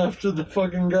and went after the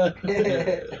fucking guy.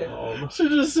 Oh, She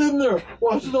just sitting there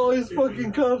watching all these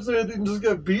fucking cops and everything just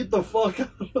get beat the fuck out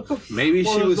of. maybe she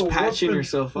While was there's a patching weapon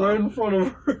herself right up. in front of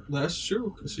her. that's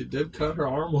true, because she did cut her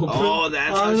arm open. Oh,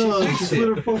 that's I how know, she she fixed split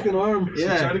it. her fucking arm. She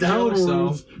Yeah, tried to kill downwards.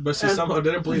 herself, but she And- somehow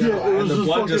didn't bleed Yeah, out, it and was the just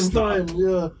blood fucking just stopped. fine.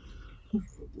 Yeah.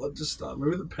 blood just stopped.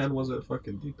 Maybe the pen wasn't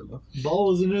fucking deep enough. Ball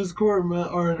was in his court, man,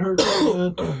 or in her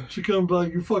court, man. She come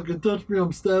back, you fucking touch me,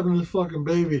 I'm stabbing this fucking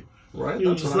baby. Right? He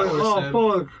was That's just what I like, always said.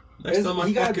 oh fuck. Next time I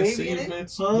He got a fucking baby see in you, it?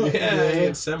 bitch. Huh? Yeah, he The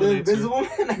inseminates Invisible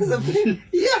Man has a baby.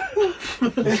 Yeah.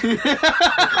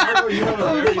 her. You have a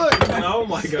Oh, very- fuck. Oh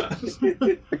my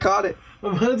god. I caught it.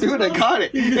 Imagine Dude, I caught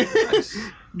it.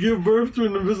 give birth to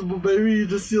an invisible baby, you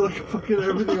just see like fucking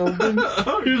everything open.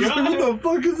 Oh, You're just like, God.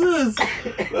 what the fuck is this?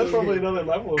 That's probably another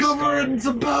level of Cover it in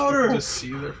some powder. Just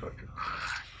see their fucking...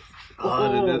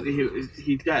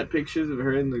 He got pictures of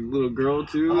her and the little girl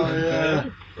too. Oh, yeah.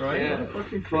 Right? Yeah. What a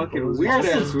fucking Fucking creep. weird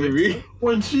ass Also- movie.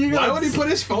 When she got Why would he put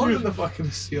his phone in the fucking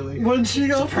ceiling? When she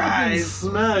got fucking Surprise.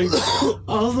 smacked,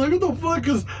 I was like, what the fuck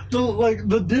is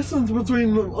the distance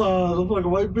between the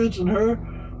fucking white bitch and her?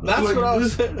 That's like, what I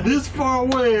was this far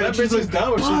away. That and she's bitch is like,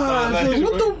 dumb if she thought that. she's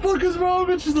like, what the fuck is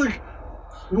wrong? And she's like,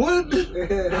 what?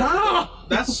 How?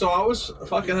 That's so I was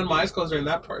fucking had my eyes closed during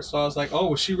that part. So I was like, oh,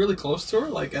 was she really close to her?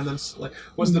 Like, and then like,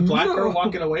 was the black girl No.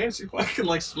 walking away and she fucking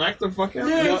like smacked the fuck out?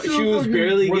 Yeah, No, she she was fucking-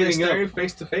 barely Were they getting staring up.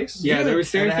 face to face? Yeah, they were And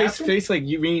staring it face to happened? face like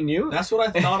me and you. That's what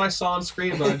I thought I saw on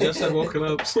screen, but I just had woken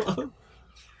up.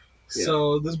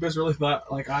 So this bitch really thought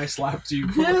like I slapped you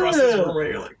from across this room right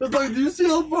here. Like, It's like, do you see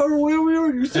how far away we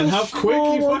are? You see And how quick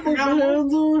strong you my fucking got him?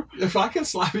 hands are? if I can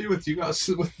slap you with you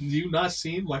not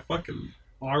seeing my fucking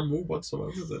arm move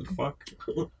whatsoever, then fuck.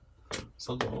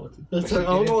 Something wrong with you. It's like, I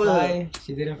don't know that.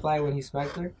 She didn't fly when he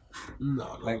smacked her?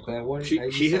 No, Like that one? She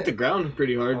hit the ground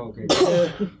pretty hard. Oh, okay.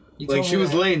 You Like told she me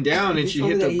was that- laying down and you she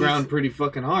told hit me the that ground pretty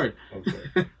fucking hard.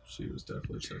 Okay. she was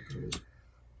definitely checking it.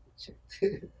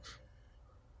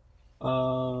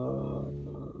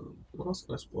 What else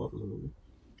can I spoil from the movie?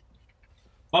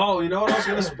 Oh, you know what I was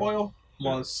gonna spoil?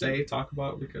 Want to talk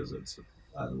about because it's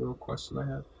a little question I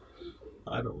had.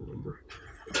 I don't remember.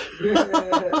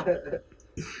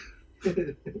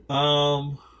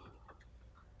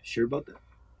 Sure about that?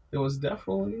 It was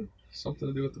definitely something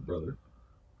to do with the brother.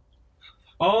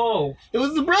 Oh, It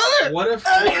was the brother. what if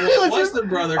I knew it what was was the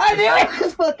brother? I knew it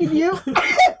was fucking you.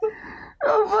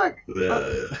 Oh fuck!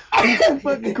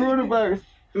 Fucking coronavirus.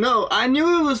 No, I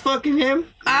knew it was fucking him.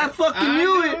 I fucking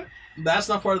knew it. That's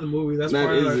not part of the movie. That's That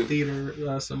part of our isn't.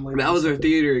 theater. Some lady That was our said.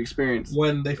 theater experience.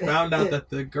 When they found out that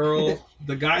the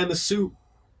guy in the suit,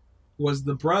 was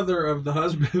the brother of the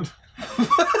husband.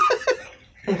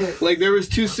 Like there was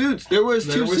two suits. There was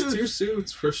There two was suits. two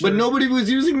suits for sure. But nobody was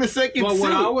using the second But suit.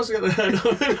 what I was gonna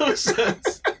no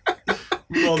sense.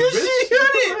 Well, Because she hit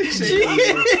it. She She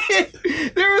hit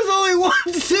it. There was only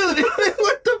one suit.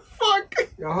 What the fuck?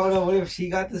 Yo, hold on, what if she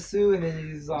got the suit and then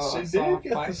you saw She saw did a get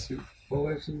the fight? suit. But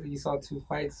what if you saw two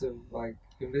fights of like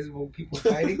invisible people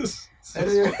fighting? That's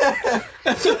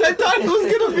what I thought it was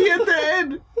gonna be at the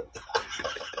end.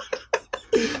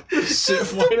 Shit,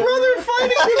 Just the brother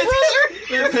fighting the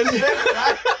brother.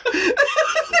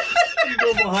 You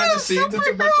go behind the scenes, it's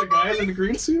a bunch of guys in the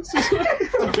green suits.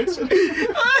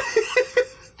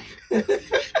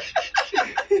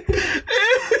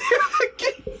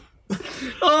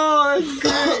 Oh, that's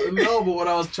great. No, but what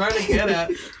I was trying to get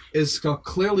at is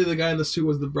clearly the guy in the suit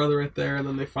was the brother right there, and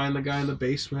then they find the guy in the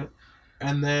basement,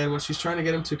 and then when she's trying to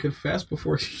get him to confess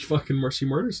before she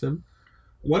murders him,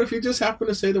 what if he just happened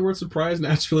to say the word surprise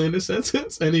naturally in a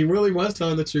sentence, and he really was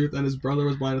telling the truth, and his brother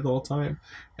was blinded the whole time,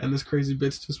 and this crazy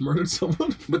bitch just murdered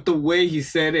someone? But the way he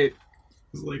said it,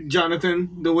 It's like,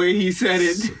 Jonathan, the way he said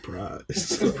it, surprise.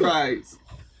 surprise.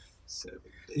 7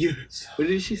 You, days. what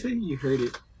did she say? You heard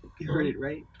it. You heard it,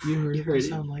 right? You heard it.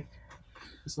 sound like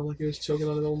he was choking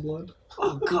on his own blood.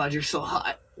 Oh God, you're so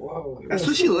hot. Whoa. That's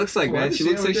what she looks like, Why man. does She she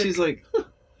looks have a like dick? she's like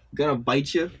gonna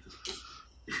bite you.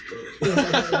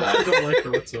 I don't like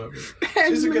her whatsoever.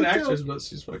 She's a Me good too. actress, but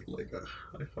she's fucking like,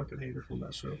 I fucking hate her from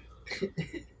that show.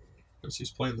 And she's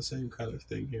playing the same kind of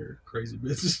thing here, crazy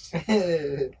bitch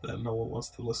that no one wants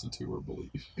to listen to or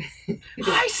believe.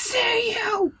 I see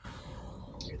you.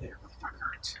 You're there,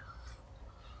 motherfucker.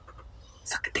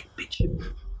 Suck a dick, bitch.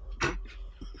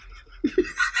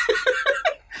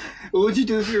 What would you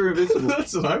do if you were invincible?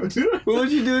 That's what I would do. What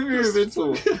would you do if you were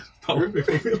invincible? Power me,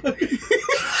 like,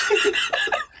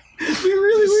 It'd be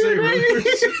really weird,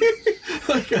 right?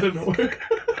 like out of nowhere.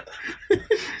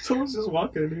 Someone's just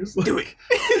walking and he's like, Do it.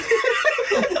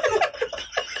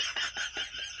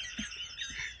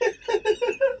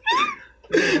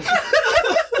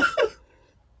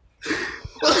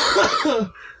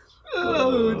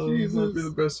 Oh, That'd be Jesus.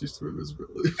 the best use to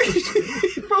invisibility.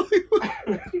 Probably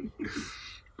would.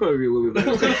 Probably a little bit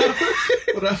better.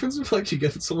 What happens if like you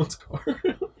get in someone's car,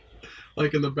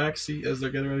 like in the back seat as they're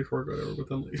getting ready for work or whatever, but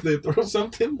then like, they throw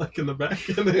something like in the back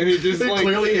and And it just, they like-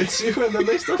 clearly hits you, and then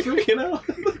they start freaking out.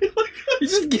 You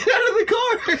Just get out of the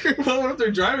car. Well, what if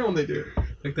they're driving when they do it?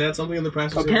 Like they had something in the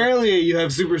passenger. Apparently, you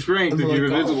have super strength if and you're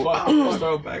they're like, invisible. oh, fuck,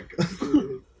 throw it back.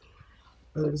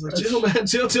 And they're just like, chill, man,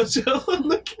 chill.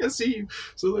 And they can't see you.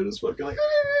 So they're just fucking like,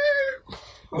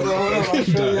 Hold on. I'll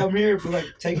show you I'm here for like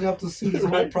taking off the suit. It's a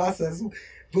whole process.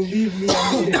 Believe me,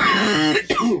 I'm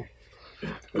here.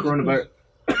 Coronavirus.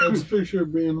 I just picture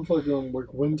it being fucking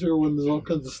like winter when there's all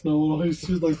kinds of snow and all you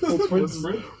see like footprints.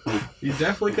 you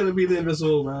definitely couldn't be the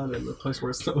invisible man in the place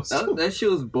where it snows. That shit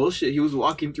was bullshit. He was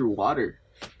walking through water.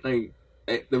 Like,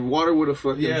 the water would have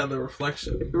fucking... Yeah, the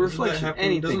reflection. The reflection,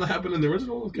 anything. Doesn't that happen in the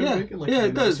original? With Kevin Bacon? Like, yeah,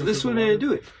 it does. This one didn't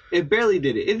do it. It barely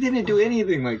did it. It didn't do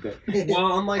anything like that.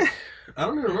 Well, I'm like, I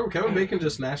don't even remember. Kevin Bacon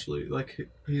just naturally, like,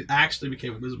 he actually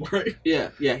became invisible, right? Yeah.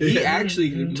 He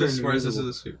actually turned Just as far as this is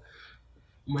invisible. a suit.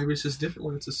 Maybe it's just different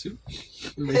when it's a suit.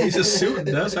 Maybe it's a suit.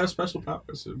 It does have special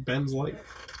powers. It bends light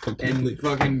completely. And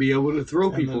fucking be able to throw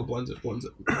And then people. blends it.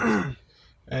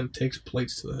 And takes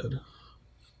plates to the head.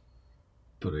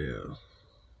 But yeah.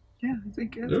 Yeah, I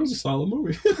think... It was a solid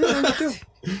movie. It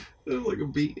was like a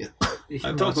beat.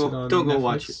 I'd watch it on Don't go Netflix.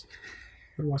 watch it.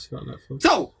 I'd watch it on Netflix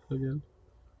So, again.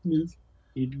 Yes.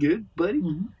 you good, buddy?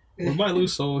 Mm-hmm. We might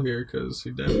lose Soul here because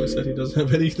he definitely said he doesn't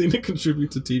have anything to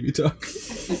contribute to TV talk.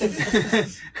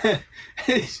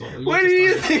 So What do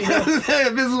you think of that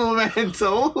Invisible Man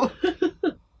Soul?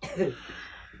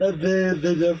 They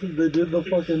did the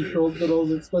fucking trope that I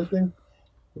was expecting.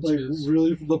 Like,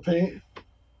 really, the paint.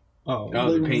 Oh,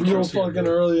 Oh, the Like, paint real trope. fucking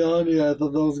early on, yeah, I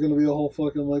thought that was gonna be a whole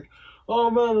fucking, like, oh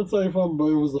man, it's like fun, but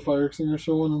it was the fire extinguisher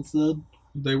showing instead.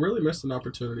 they really missed an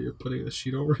opportunity of putting a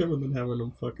sheet over him and then having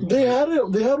him fucking. They had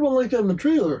one like that in the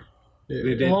trailer. Yeah.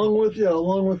 They did.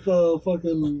 Along with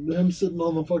fucking him sitting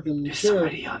on the fucking There's chair.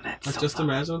 somebody on that Like, sofa. just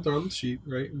imagine him throwing the sheet,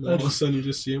 right? And then all of a sudden you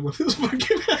just see him with his fucking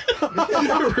head.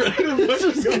 Right in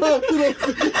Just fucking clapped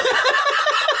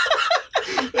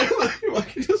it like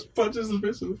he just punches the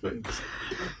bitch in the face.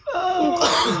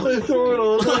 up. They throw it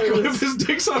on Like there. with his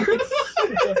dick's hard.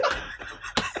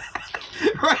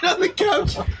 Right on the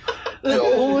couch. It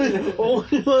only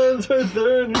lands right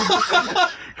there, and you're just like,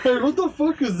 hey, what the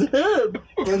fuck is that?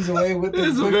 Runs away with This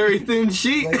is a the very thin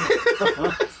sheet.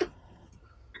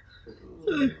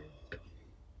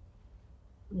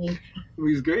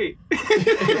 He's great.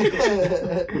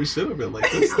 We should have been like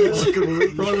this. The fucking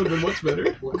movie probably would have been much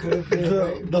better. What could have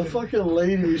been? The fucking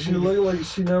lady, she looked like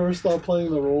she never stopped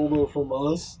playing the role though from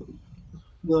Us.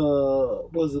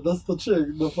 That's the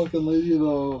chick, the fucking lady,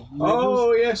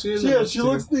 Oh yeah, she is. yeah, she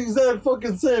looks the exact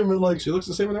fucking same, and like, She looks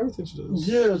the same in everything she does.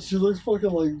 yeah, she looks fucking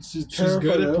like she's She's terrified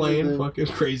good at of playing everything. fucking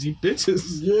crazy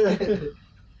bitches. Yeah.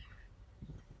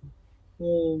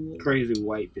 Crazy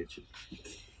white bitch.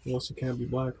 Well, she can't be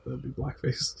black. That'd be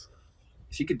blackface.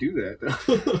 She could do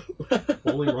that.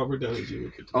 Only Robert Downey Jr.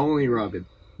 could do Only Robin.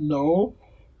 No.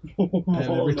 it. And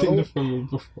everything No. from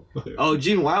before. Oh,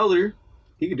 Gene Wilder.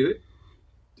 He could do it.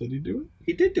 Did he do it?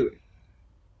 He did do it.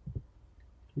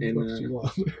 Who And, the fuck's Gene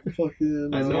Wilder? Fucking.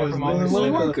 I know his from name. Always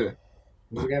Willy Sunny. Wonka.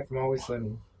 The guy from Always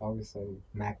Sunny.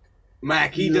 Mac.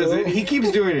 Mac, he Yeah. does it. He keeps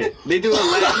doing it. They do a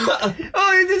Latin.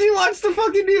 Oh, did you watch the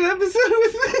fucking new episode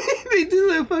with They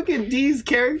do the fucking D's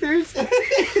characters.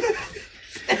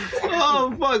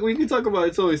 Oh fuck, we can talk about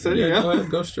It's Always Sunny Yeah, now. go ahead,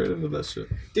 go straight into that shit.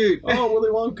 Dude, Oh, Willy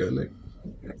Wonka, Nick.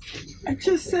 I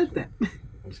just said that.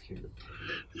 That's cute.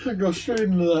 Go straight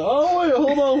into that. Oh wait,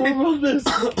 hold on. What about this?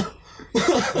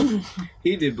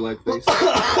 He did blackface.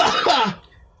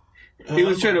 He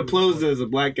was trying to pose as a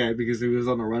black guy because he was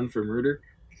on the run for murder.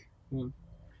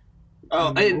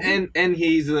 Oh, and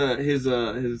he's his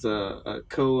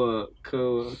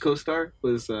co-star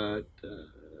was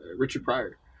Richard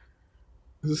Pryor.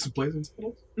 Is this Blazing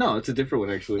Saddles? No, it's a different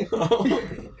one actually. Oh.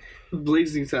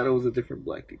 Blazing Saddle was a different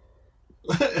black dude.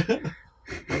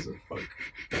 Wasn't fuck.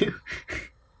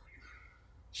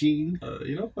 Gene.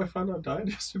 You know who I found out died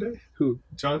yesterday? Who?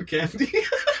 John Candy.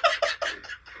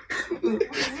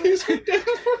 He's been dead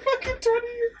for fucking 20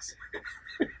 years.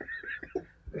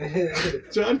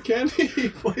 John Candy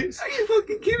plays. Are you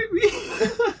fucking kidding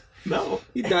me? No.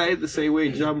 He died the same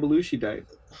way John Belushi died.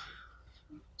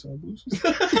 John Belushi.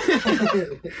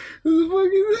 Who the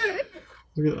fuck is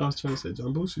that? I was trying to say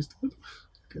John Belushi's dead.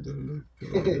 Okay, didn't know.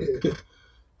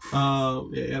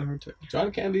 Yeah, he had a heart attack.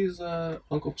 John Candy's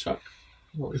Uncle Chuck.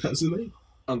 Well, that's his name.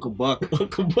 Uncle Buck.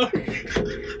 Uncle Buck.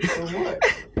 For what?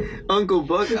 Uncle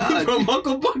Buck. From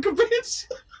Uncle Buck, bitch.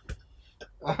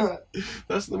 Oh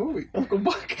That's the movie, Uncle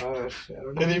Buck. shit, I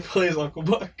don't know. And he plays Uncle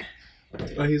Buck.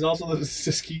 He's also the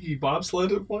Tuskegee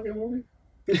bobsled fucking movie.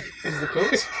 As the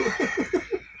coach.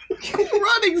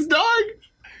 Runnings, dog.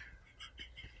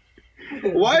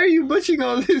 Why are you butching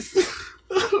all this?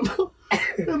 I don't know.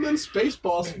 And then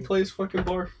Spaceballs plays fucking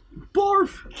Barf.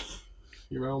 Barf.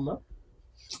 You remember that?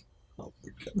 Oh my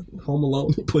god. Home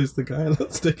Alone, he plays the guy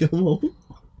that's taking him home.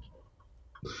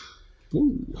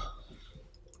 Ooh.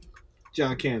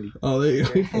 John Candy. Oh, there you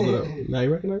go. Hold it up. Now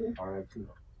you recognize him? Alright.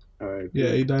 All right.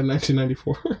 Yeah, he died in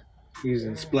 1994. He was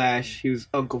in Splash. He was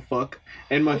Uncle Fuck.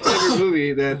 And my favorite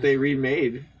movie that they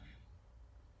remade,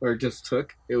 or just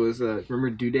took, it was remember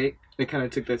Due Date? They kind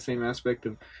of took that same aspect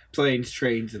of planes,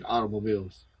 trains, and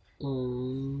automobiles.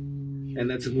 And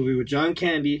that's a movie with John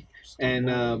Candy and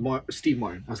Steve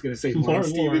Martin. I was gonna say Martin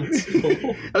Stevens.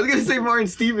 I was gonna say Martin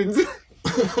Stevens.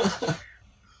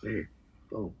 There.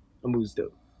 Oh, a movie's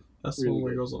dope. That's Really the one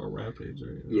where he good. goes on a rampage,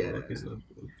 right? Yeah. Like he's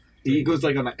He goes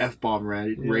like on an F-bomb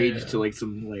rage Yeah. to like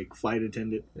some like flight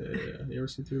attendant. yeah. You ever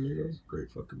seen Three Amigos? Great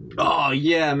fucking movie. Oh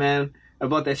yeah, man! I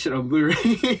bought that shit on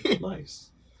Blu-ray. Nice.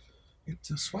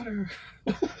 It's a sweater.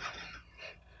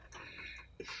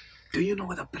 Do you know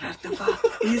what a Bratislava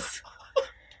is?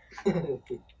 Oh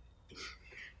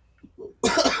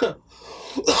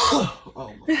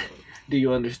my god. Do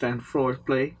you understand floor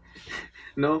play?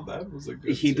 No, That was a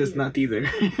good he does scene. not either.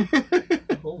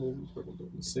 The whole movie was fucking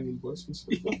dope. Singing voice and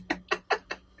stuff.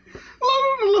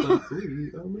 The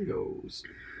Three Amigos.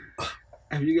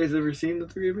 Have you guys ever seen the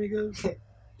Three Amigos?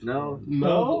 No.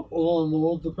 No? Oh, the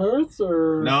one with the parrots,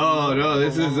 or No,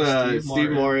 this is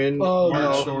Steve Martin, Oh,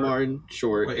 Martin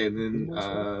Short, Wait, and then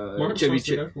Martin Chevy Short's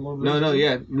the guy Chase. from Lord of the No, Rings?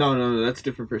 yeah, no, that's a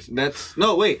different person. That's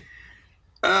no, wait,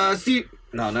 Steve.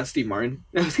 No, not Steve Martin.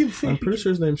 I was gonna say I'm pretty sure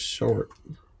his name's Short.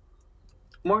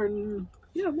 Martin.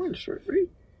 Yeah, Martin Short, right?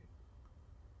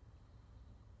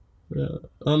 Yeah.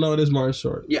 Oh no, it is Martin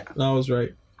Short. Yeah. I was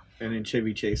right. And then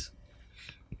Chevy Chase.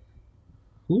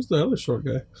 Who's the other short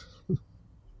guy?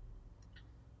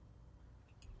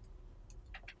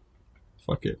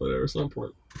 Fuck it, whatever. It's not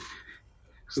important.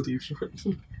 Steve Short.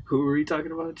 Who were we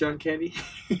talking about? John Candy.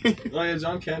 Oh yeah,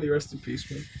 John Candy, rest in peace,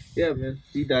 man. Yeah, man,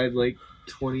 he died like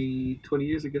 20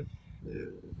 years ago. Yeah.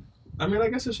 I mean, I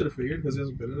guess I should have figured because he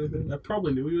hasn't been in anything. I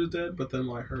probably knew he was dead, but then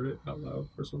when I heard it out loud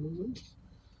for some reason,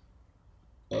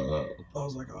 I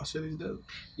was like, "Oh shit, he's dead."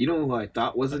 You know who I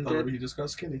thought I wasn't thought dead? maybe he just got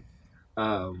skinny.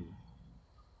 What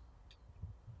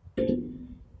are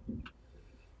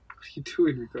you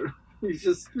doing, Ricardo? He's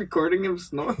just recording him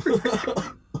snore.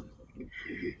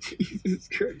 Jesus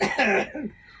Christ.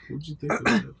 Who'd you think was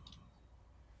dead?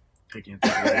 I can't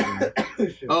think of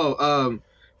it. Oh,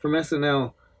 from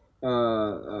SNL.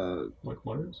 Mike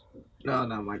Myers, No,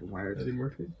 not Michael Myers. Eddie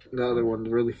Murphy. The other one, the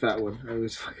really fat one. I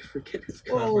always fucking forget his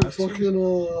name. Oh,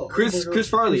 fucking Chris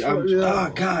Farley.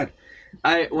 Oh God.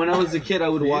 When I was a kid, I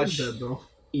would watch. He is dead though.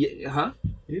 Yeah, huh?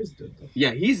 He is dead though.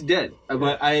 Yeah, he's dead.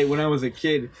 But when I was a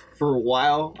kid, for a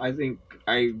while, I think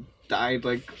I died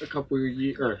like a couple of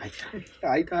years. Or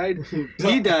I died.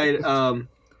 He died.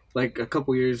 Like a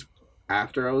couple years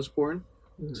after I was born.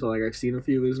 So like I've seen a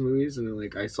few of his movies, and then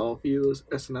like I saw a few of those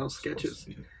SNL sketches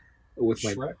with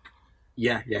my. Shrek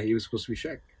Yeah, he was supposed to be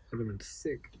Shrek. I'd have been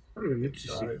sick. I'd have been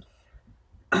interesting. died.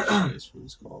 That's what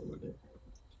it's called, isn't it?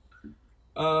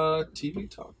 TV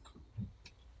talk.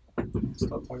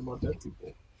 Stop talking about dead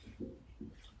people.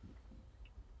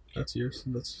 That's yours.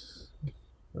 That's.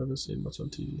 I haven't seen much on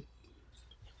TV.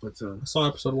 What's I saw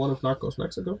episode 1 of Narcos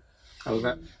Mexico. how was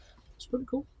that? It's pretty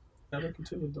cool. I haven't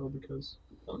continued though because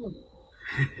I don't know.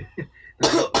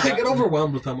 I get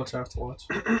overwhelmed with how much I have to watch.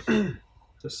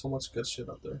 There's so much good shit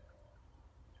out there.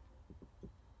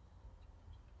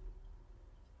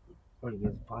 What, you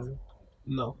guys pausing?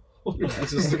 No.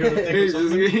 It's just gonna think of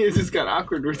something. It just got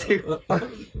awkward with you.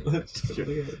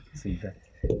 See that?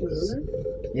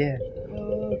 Yeah.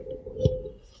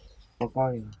 What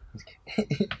volume?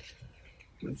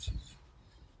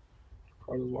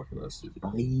 Carlos walking out of the studio.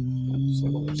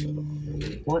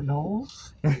 What? No.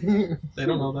 They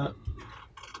don't know that.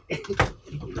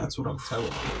 That's what I'm telling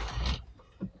you.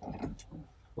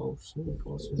 Oh shit!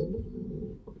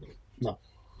 No.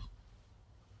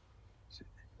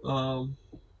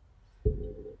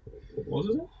 What was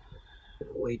it?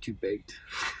 Way too baked.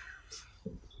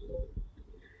 I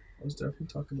was definitely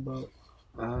talking about.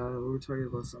 We were talking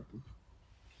about something.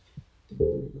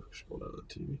 Scroll down the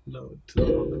TV. No,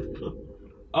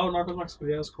 oh, Narcos Mexico.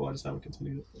 Yeah, it's cool. I just haven't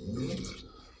continued it.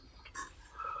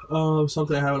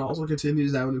 Something I haven't also continued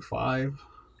is Avenue 5.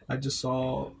 I just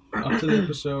saw up to the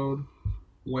episode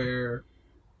where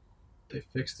they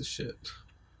fixed the shit.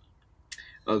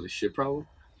 Oh, the shit problem?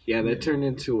 Yeah, that Yeah. turned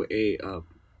into a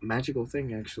magical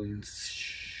thing actually in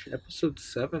episode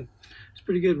 7. It's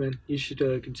pretty good, man. You should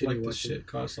continue Like the watching. shit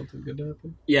caused something good to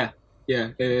happen. Yeah.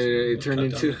 It Cut turned down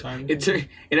into the time.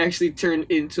 it actually turned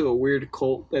into a weird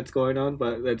cult that's going on,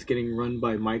 but that's getting run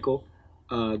by Michael,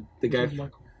 The guy.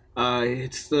 Michael.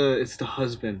 It's the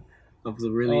husband of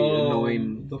the really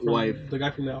annoying wife. The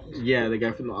guy from The Office. Yeah, the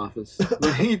guy from The Office.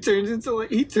 But he turns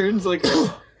like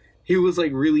he was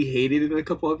like really hated in a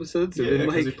couple episodes, and Yeah, then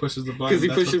because like he pushes the button. because he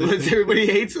that's pushes what they buttons, think. everybody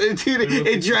hates it. Dude,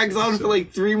 it drags on for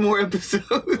like 3 more episodes.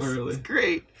 really? It's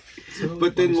great. It's a really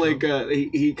But then funny like show.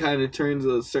 he kind of turns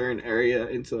a certain area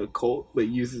into a cult, but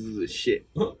uses it as shit,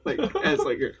 like as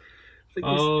like a. Like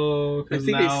Oh, because I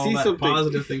think they now see that something.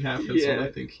 positive thing happened, so Yeah.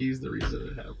 they think he's the reason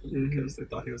it happened, Mhm. because they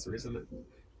thought he was the reason it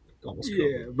almost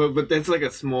killed Yeah, him. but that's like a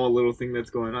small little thing that's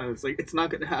going on. It's like it's not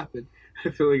gonna happen. I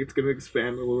feel like it's gonna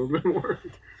expand a little bit more.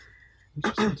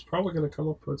 It's probably going to come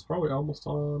up, it's probably almost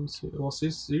on, well,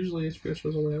 usually HBO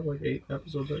shows only have like 8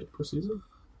 episodes per season.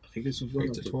 I think this was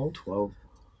 8 to 12. 12.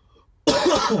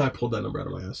 I pulled that number out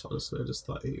of my ass, honestly. I just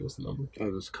thought 8 was the number. I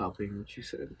was copying what you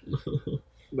said,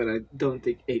 but I don't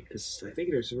think 8 because I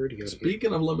think there's already.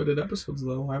 Speaking of limited episodes,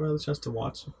 though, I haven't had a chance to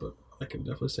watch it, but I can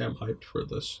definitely say I'm hyped for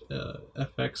this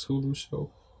FX Hulu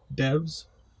show, Devs,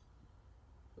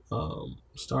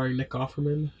 starring Nick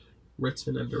Offerman,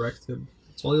 written and directed.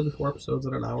 It's only going to be 4 episodes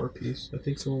at an hour apiece. I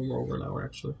think some of them are over an hour,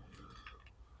 actually.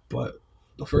 But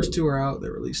the first 2 are out. They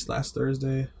released last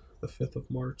Thursday, the 5th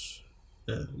of March.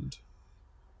 And,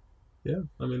 yeah,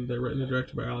 I mean, they're written and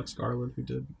directed by Alex Garland, who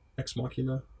did Ex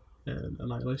Machina and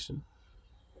Annihilation.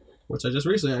 Which I just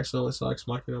recently accidentally saw Ex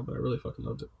Machina, but I really fucking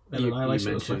loved it. And You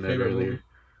Annihilation was my mentioned that favorite earlier. movie.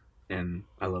 And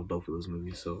I love both of those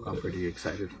movies, so I'm pretty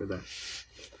excited for that.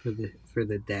 For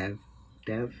the devs.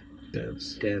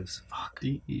 Fuck.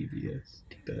 DEVS.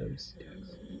 Devs.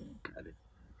 Got it.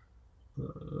 I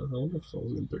wonder if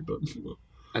someone's getting picked up.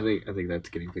 I think that's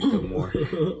getting picked up more.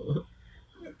 Turn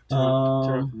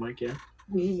off the mic, yeah.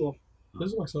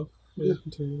 This is myself. Yeah,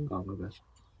 continue. Oh my gosh.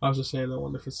 I was just saying, I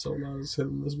wonder if it's so loud it's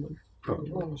hitting this mic.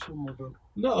 Probably. Oh, shit, my bad.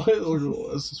 No,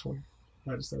 it's just funny.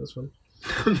 I just thought it was funny.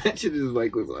 Imagine his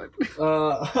mic was on.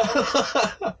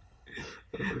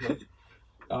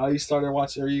 You started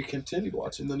watching, or you continued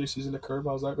watching the new season of Curb.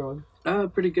 How's that going?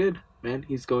 Pretty good, man.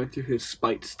 He's going through his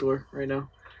Spite store right now.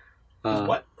 His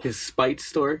what? His Spite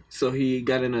store. So he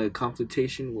got in a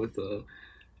confrontation with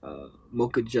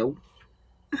Mocha Joe.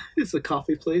 It's a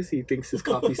coffee place. He thinks his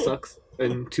coffee sucks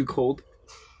and too cold.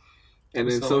 And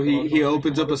then so he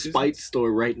opens up a Spite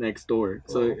store right next door.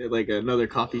 So like another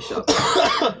coffee shop.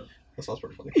 That sounds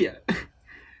pretty funny. Yeah.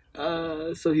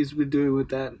 So he's been doing with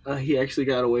that. He actually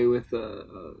got away with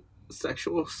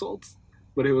sexual assaults,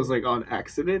 but it was like on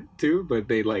accident too. But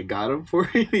they like got him for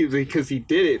it because he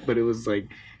did it, but it was like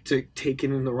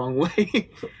taken in the wrong way.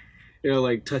 You know,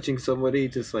 like touching somebody,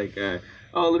 just like,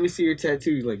 oh, let me see your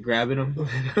tattoo, like grabbing them,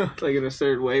 like in a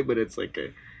certain way. But it's like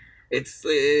it's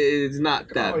not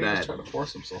that He was bad. trying to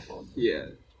force himself on. Yeah,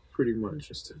 pretty much.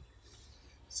 Interesting.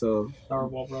 So Now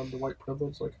revolve around the white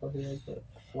privilege, like how he has that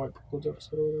white privilege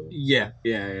episode or whatever.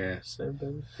 yeah. Same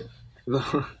thing.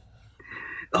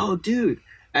 Oh, dude!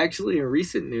 Actually, in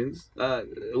recent news, I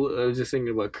was just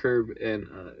thinking about Curb and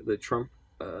the Trump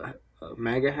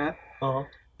MAGA hat. Uh-huh.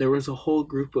 There was a whole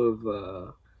group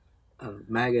of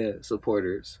MAGA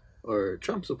supporters, or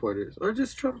Trump supporters, or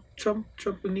just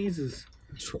Trumpanese,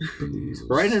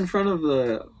 right in front of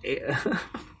the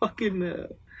fucking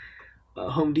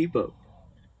Home Depot.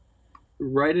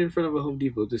 Right in front of a Home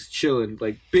Depot, just chilling,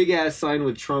 like big ass sign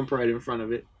with Trump right in front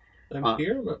of it. And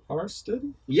here,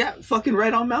 Arsted? Yeah, fucking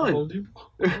right on Mountain. Home Depot?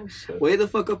 Oh, shit. Way the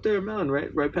fuck up there, Mountain,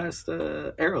 right past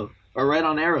Arrow, or right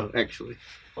on Arrow, actually.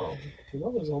 Oh, you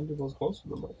know there's Home Depot's closer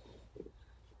than that.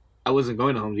 I wasn't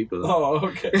going to Home Depot though. Oh,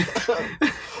 okay.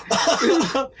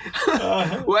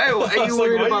 Why are you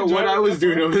worried about what I was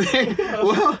doing over there?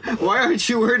 Well, why aren't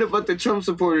you worried about the Trump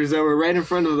supporters that were right in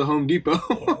front of the Home Depot?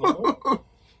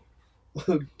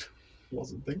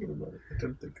 Wasn't thinking about it. I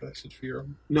didn't think I should fear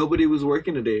him. Nobody was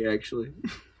working today, actually.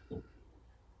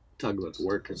 Talk about the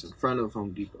workers in front of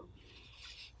Home Depot.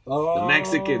 Oh, The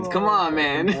Mexicans, come on,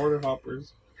 man. Border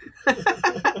hoppers.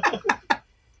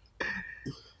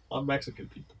 I'm Mexican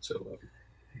people, so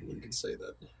you can say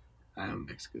that. I am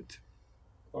Mexican too.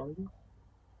 Are you?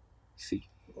 See.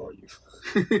 Are you?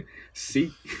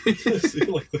 See. See,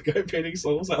 like the guy painting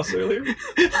Soul's house earlier?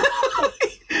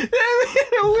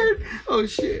 Weird. Oh,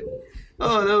 shit.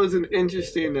 Oh, that was an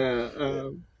interesting...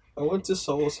 I went to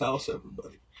Soul's house,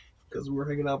 everybody, because we were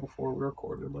hanging out before we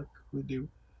recorded, like we do.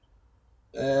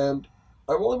 And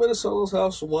I've only been to Soul's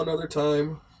house one other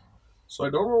time, so I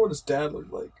don't remember what his dad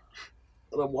looked like.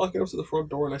 And I'm walking up to the front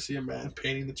door and I see a man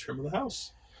painting the trim of the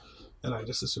house. And I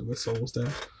just assume it's Soul's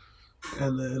dad.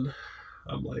 And then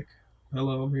I'm like,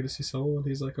 hello, I'm here to see Soul. And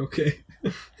he's like, okay.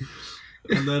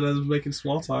 And then I was making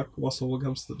small talk while Soul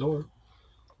comes to the door.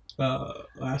 I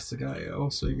asked the guy, oh,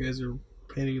 so you guys are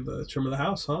painting the trim of the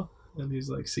house, huh? And he's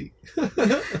like, see.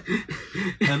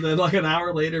 And then like an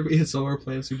hour later, me and Silver are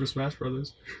playing Super Smash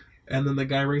Brothers. And then the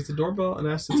guy rings the doorbell and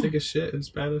asks to take a shit in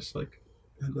Spanish. Like,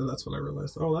 and then that's when I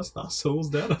realized, oh, that's not Soul's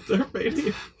dad up there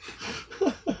painting.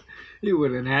 You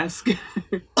wouldn't ask.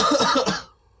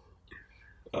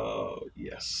 Oh,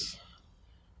 yes.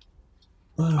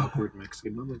 Awkward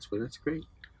Mexican moments, but that's great.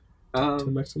 To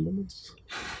Mexican moments.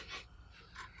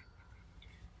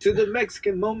 To the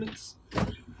Mexican moments.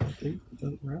 I think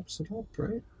that wraps it up,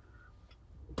 right?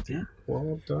 Yeah. We're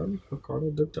all done. Ricardo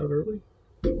dipped out early.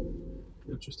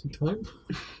 Interesting time.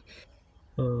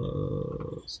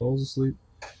 Soul's asleep.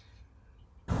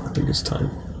 I think it's time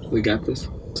We got this.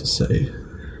 to say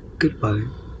Goodbye.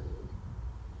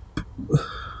 I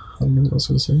don't know what I was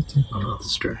gonna say. My mouth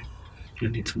is dry. I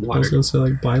need some I was water. gonna say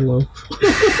like buy low.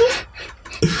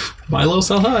 Buy low,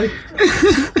 sell high.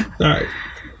 Alright.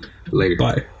 Later.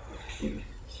 Bye.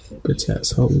 Bitch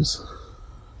ass hoes.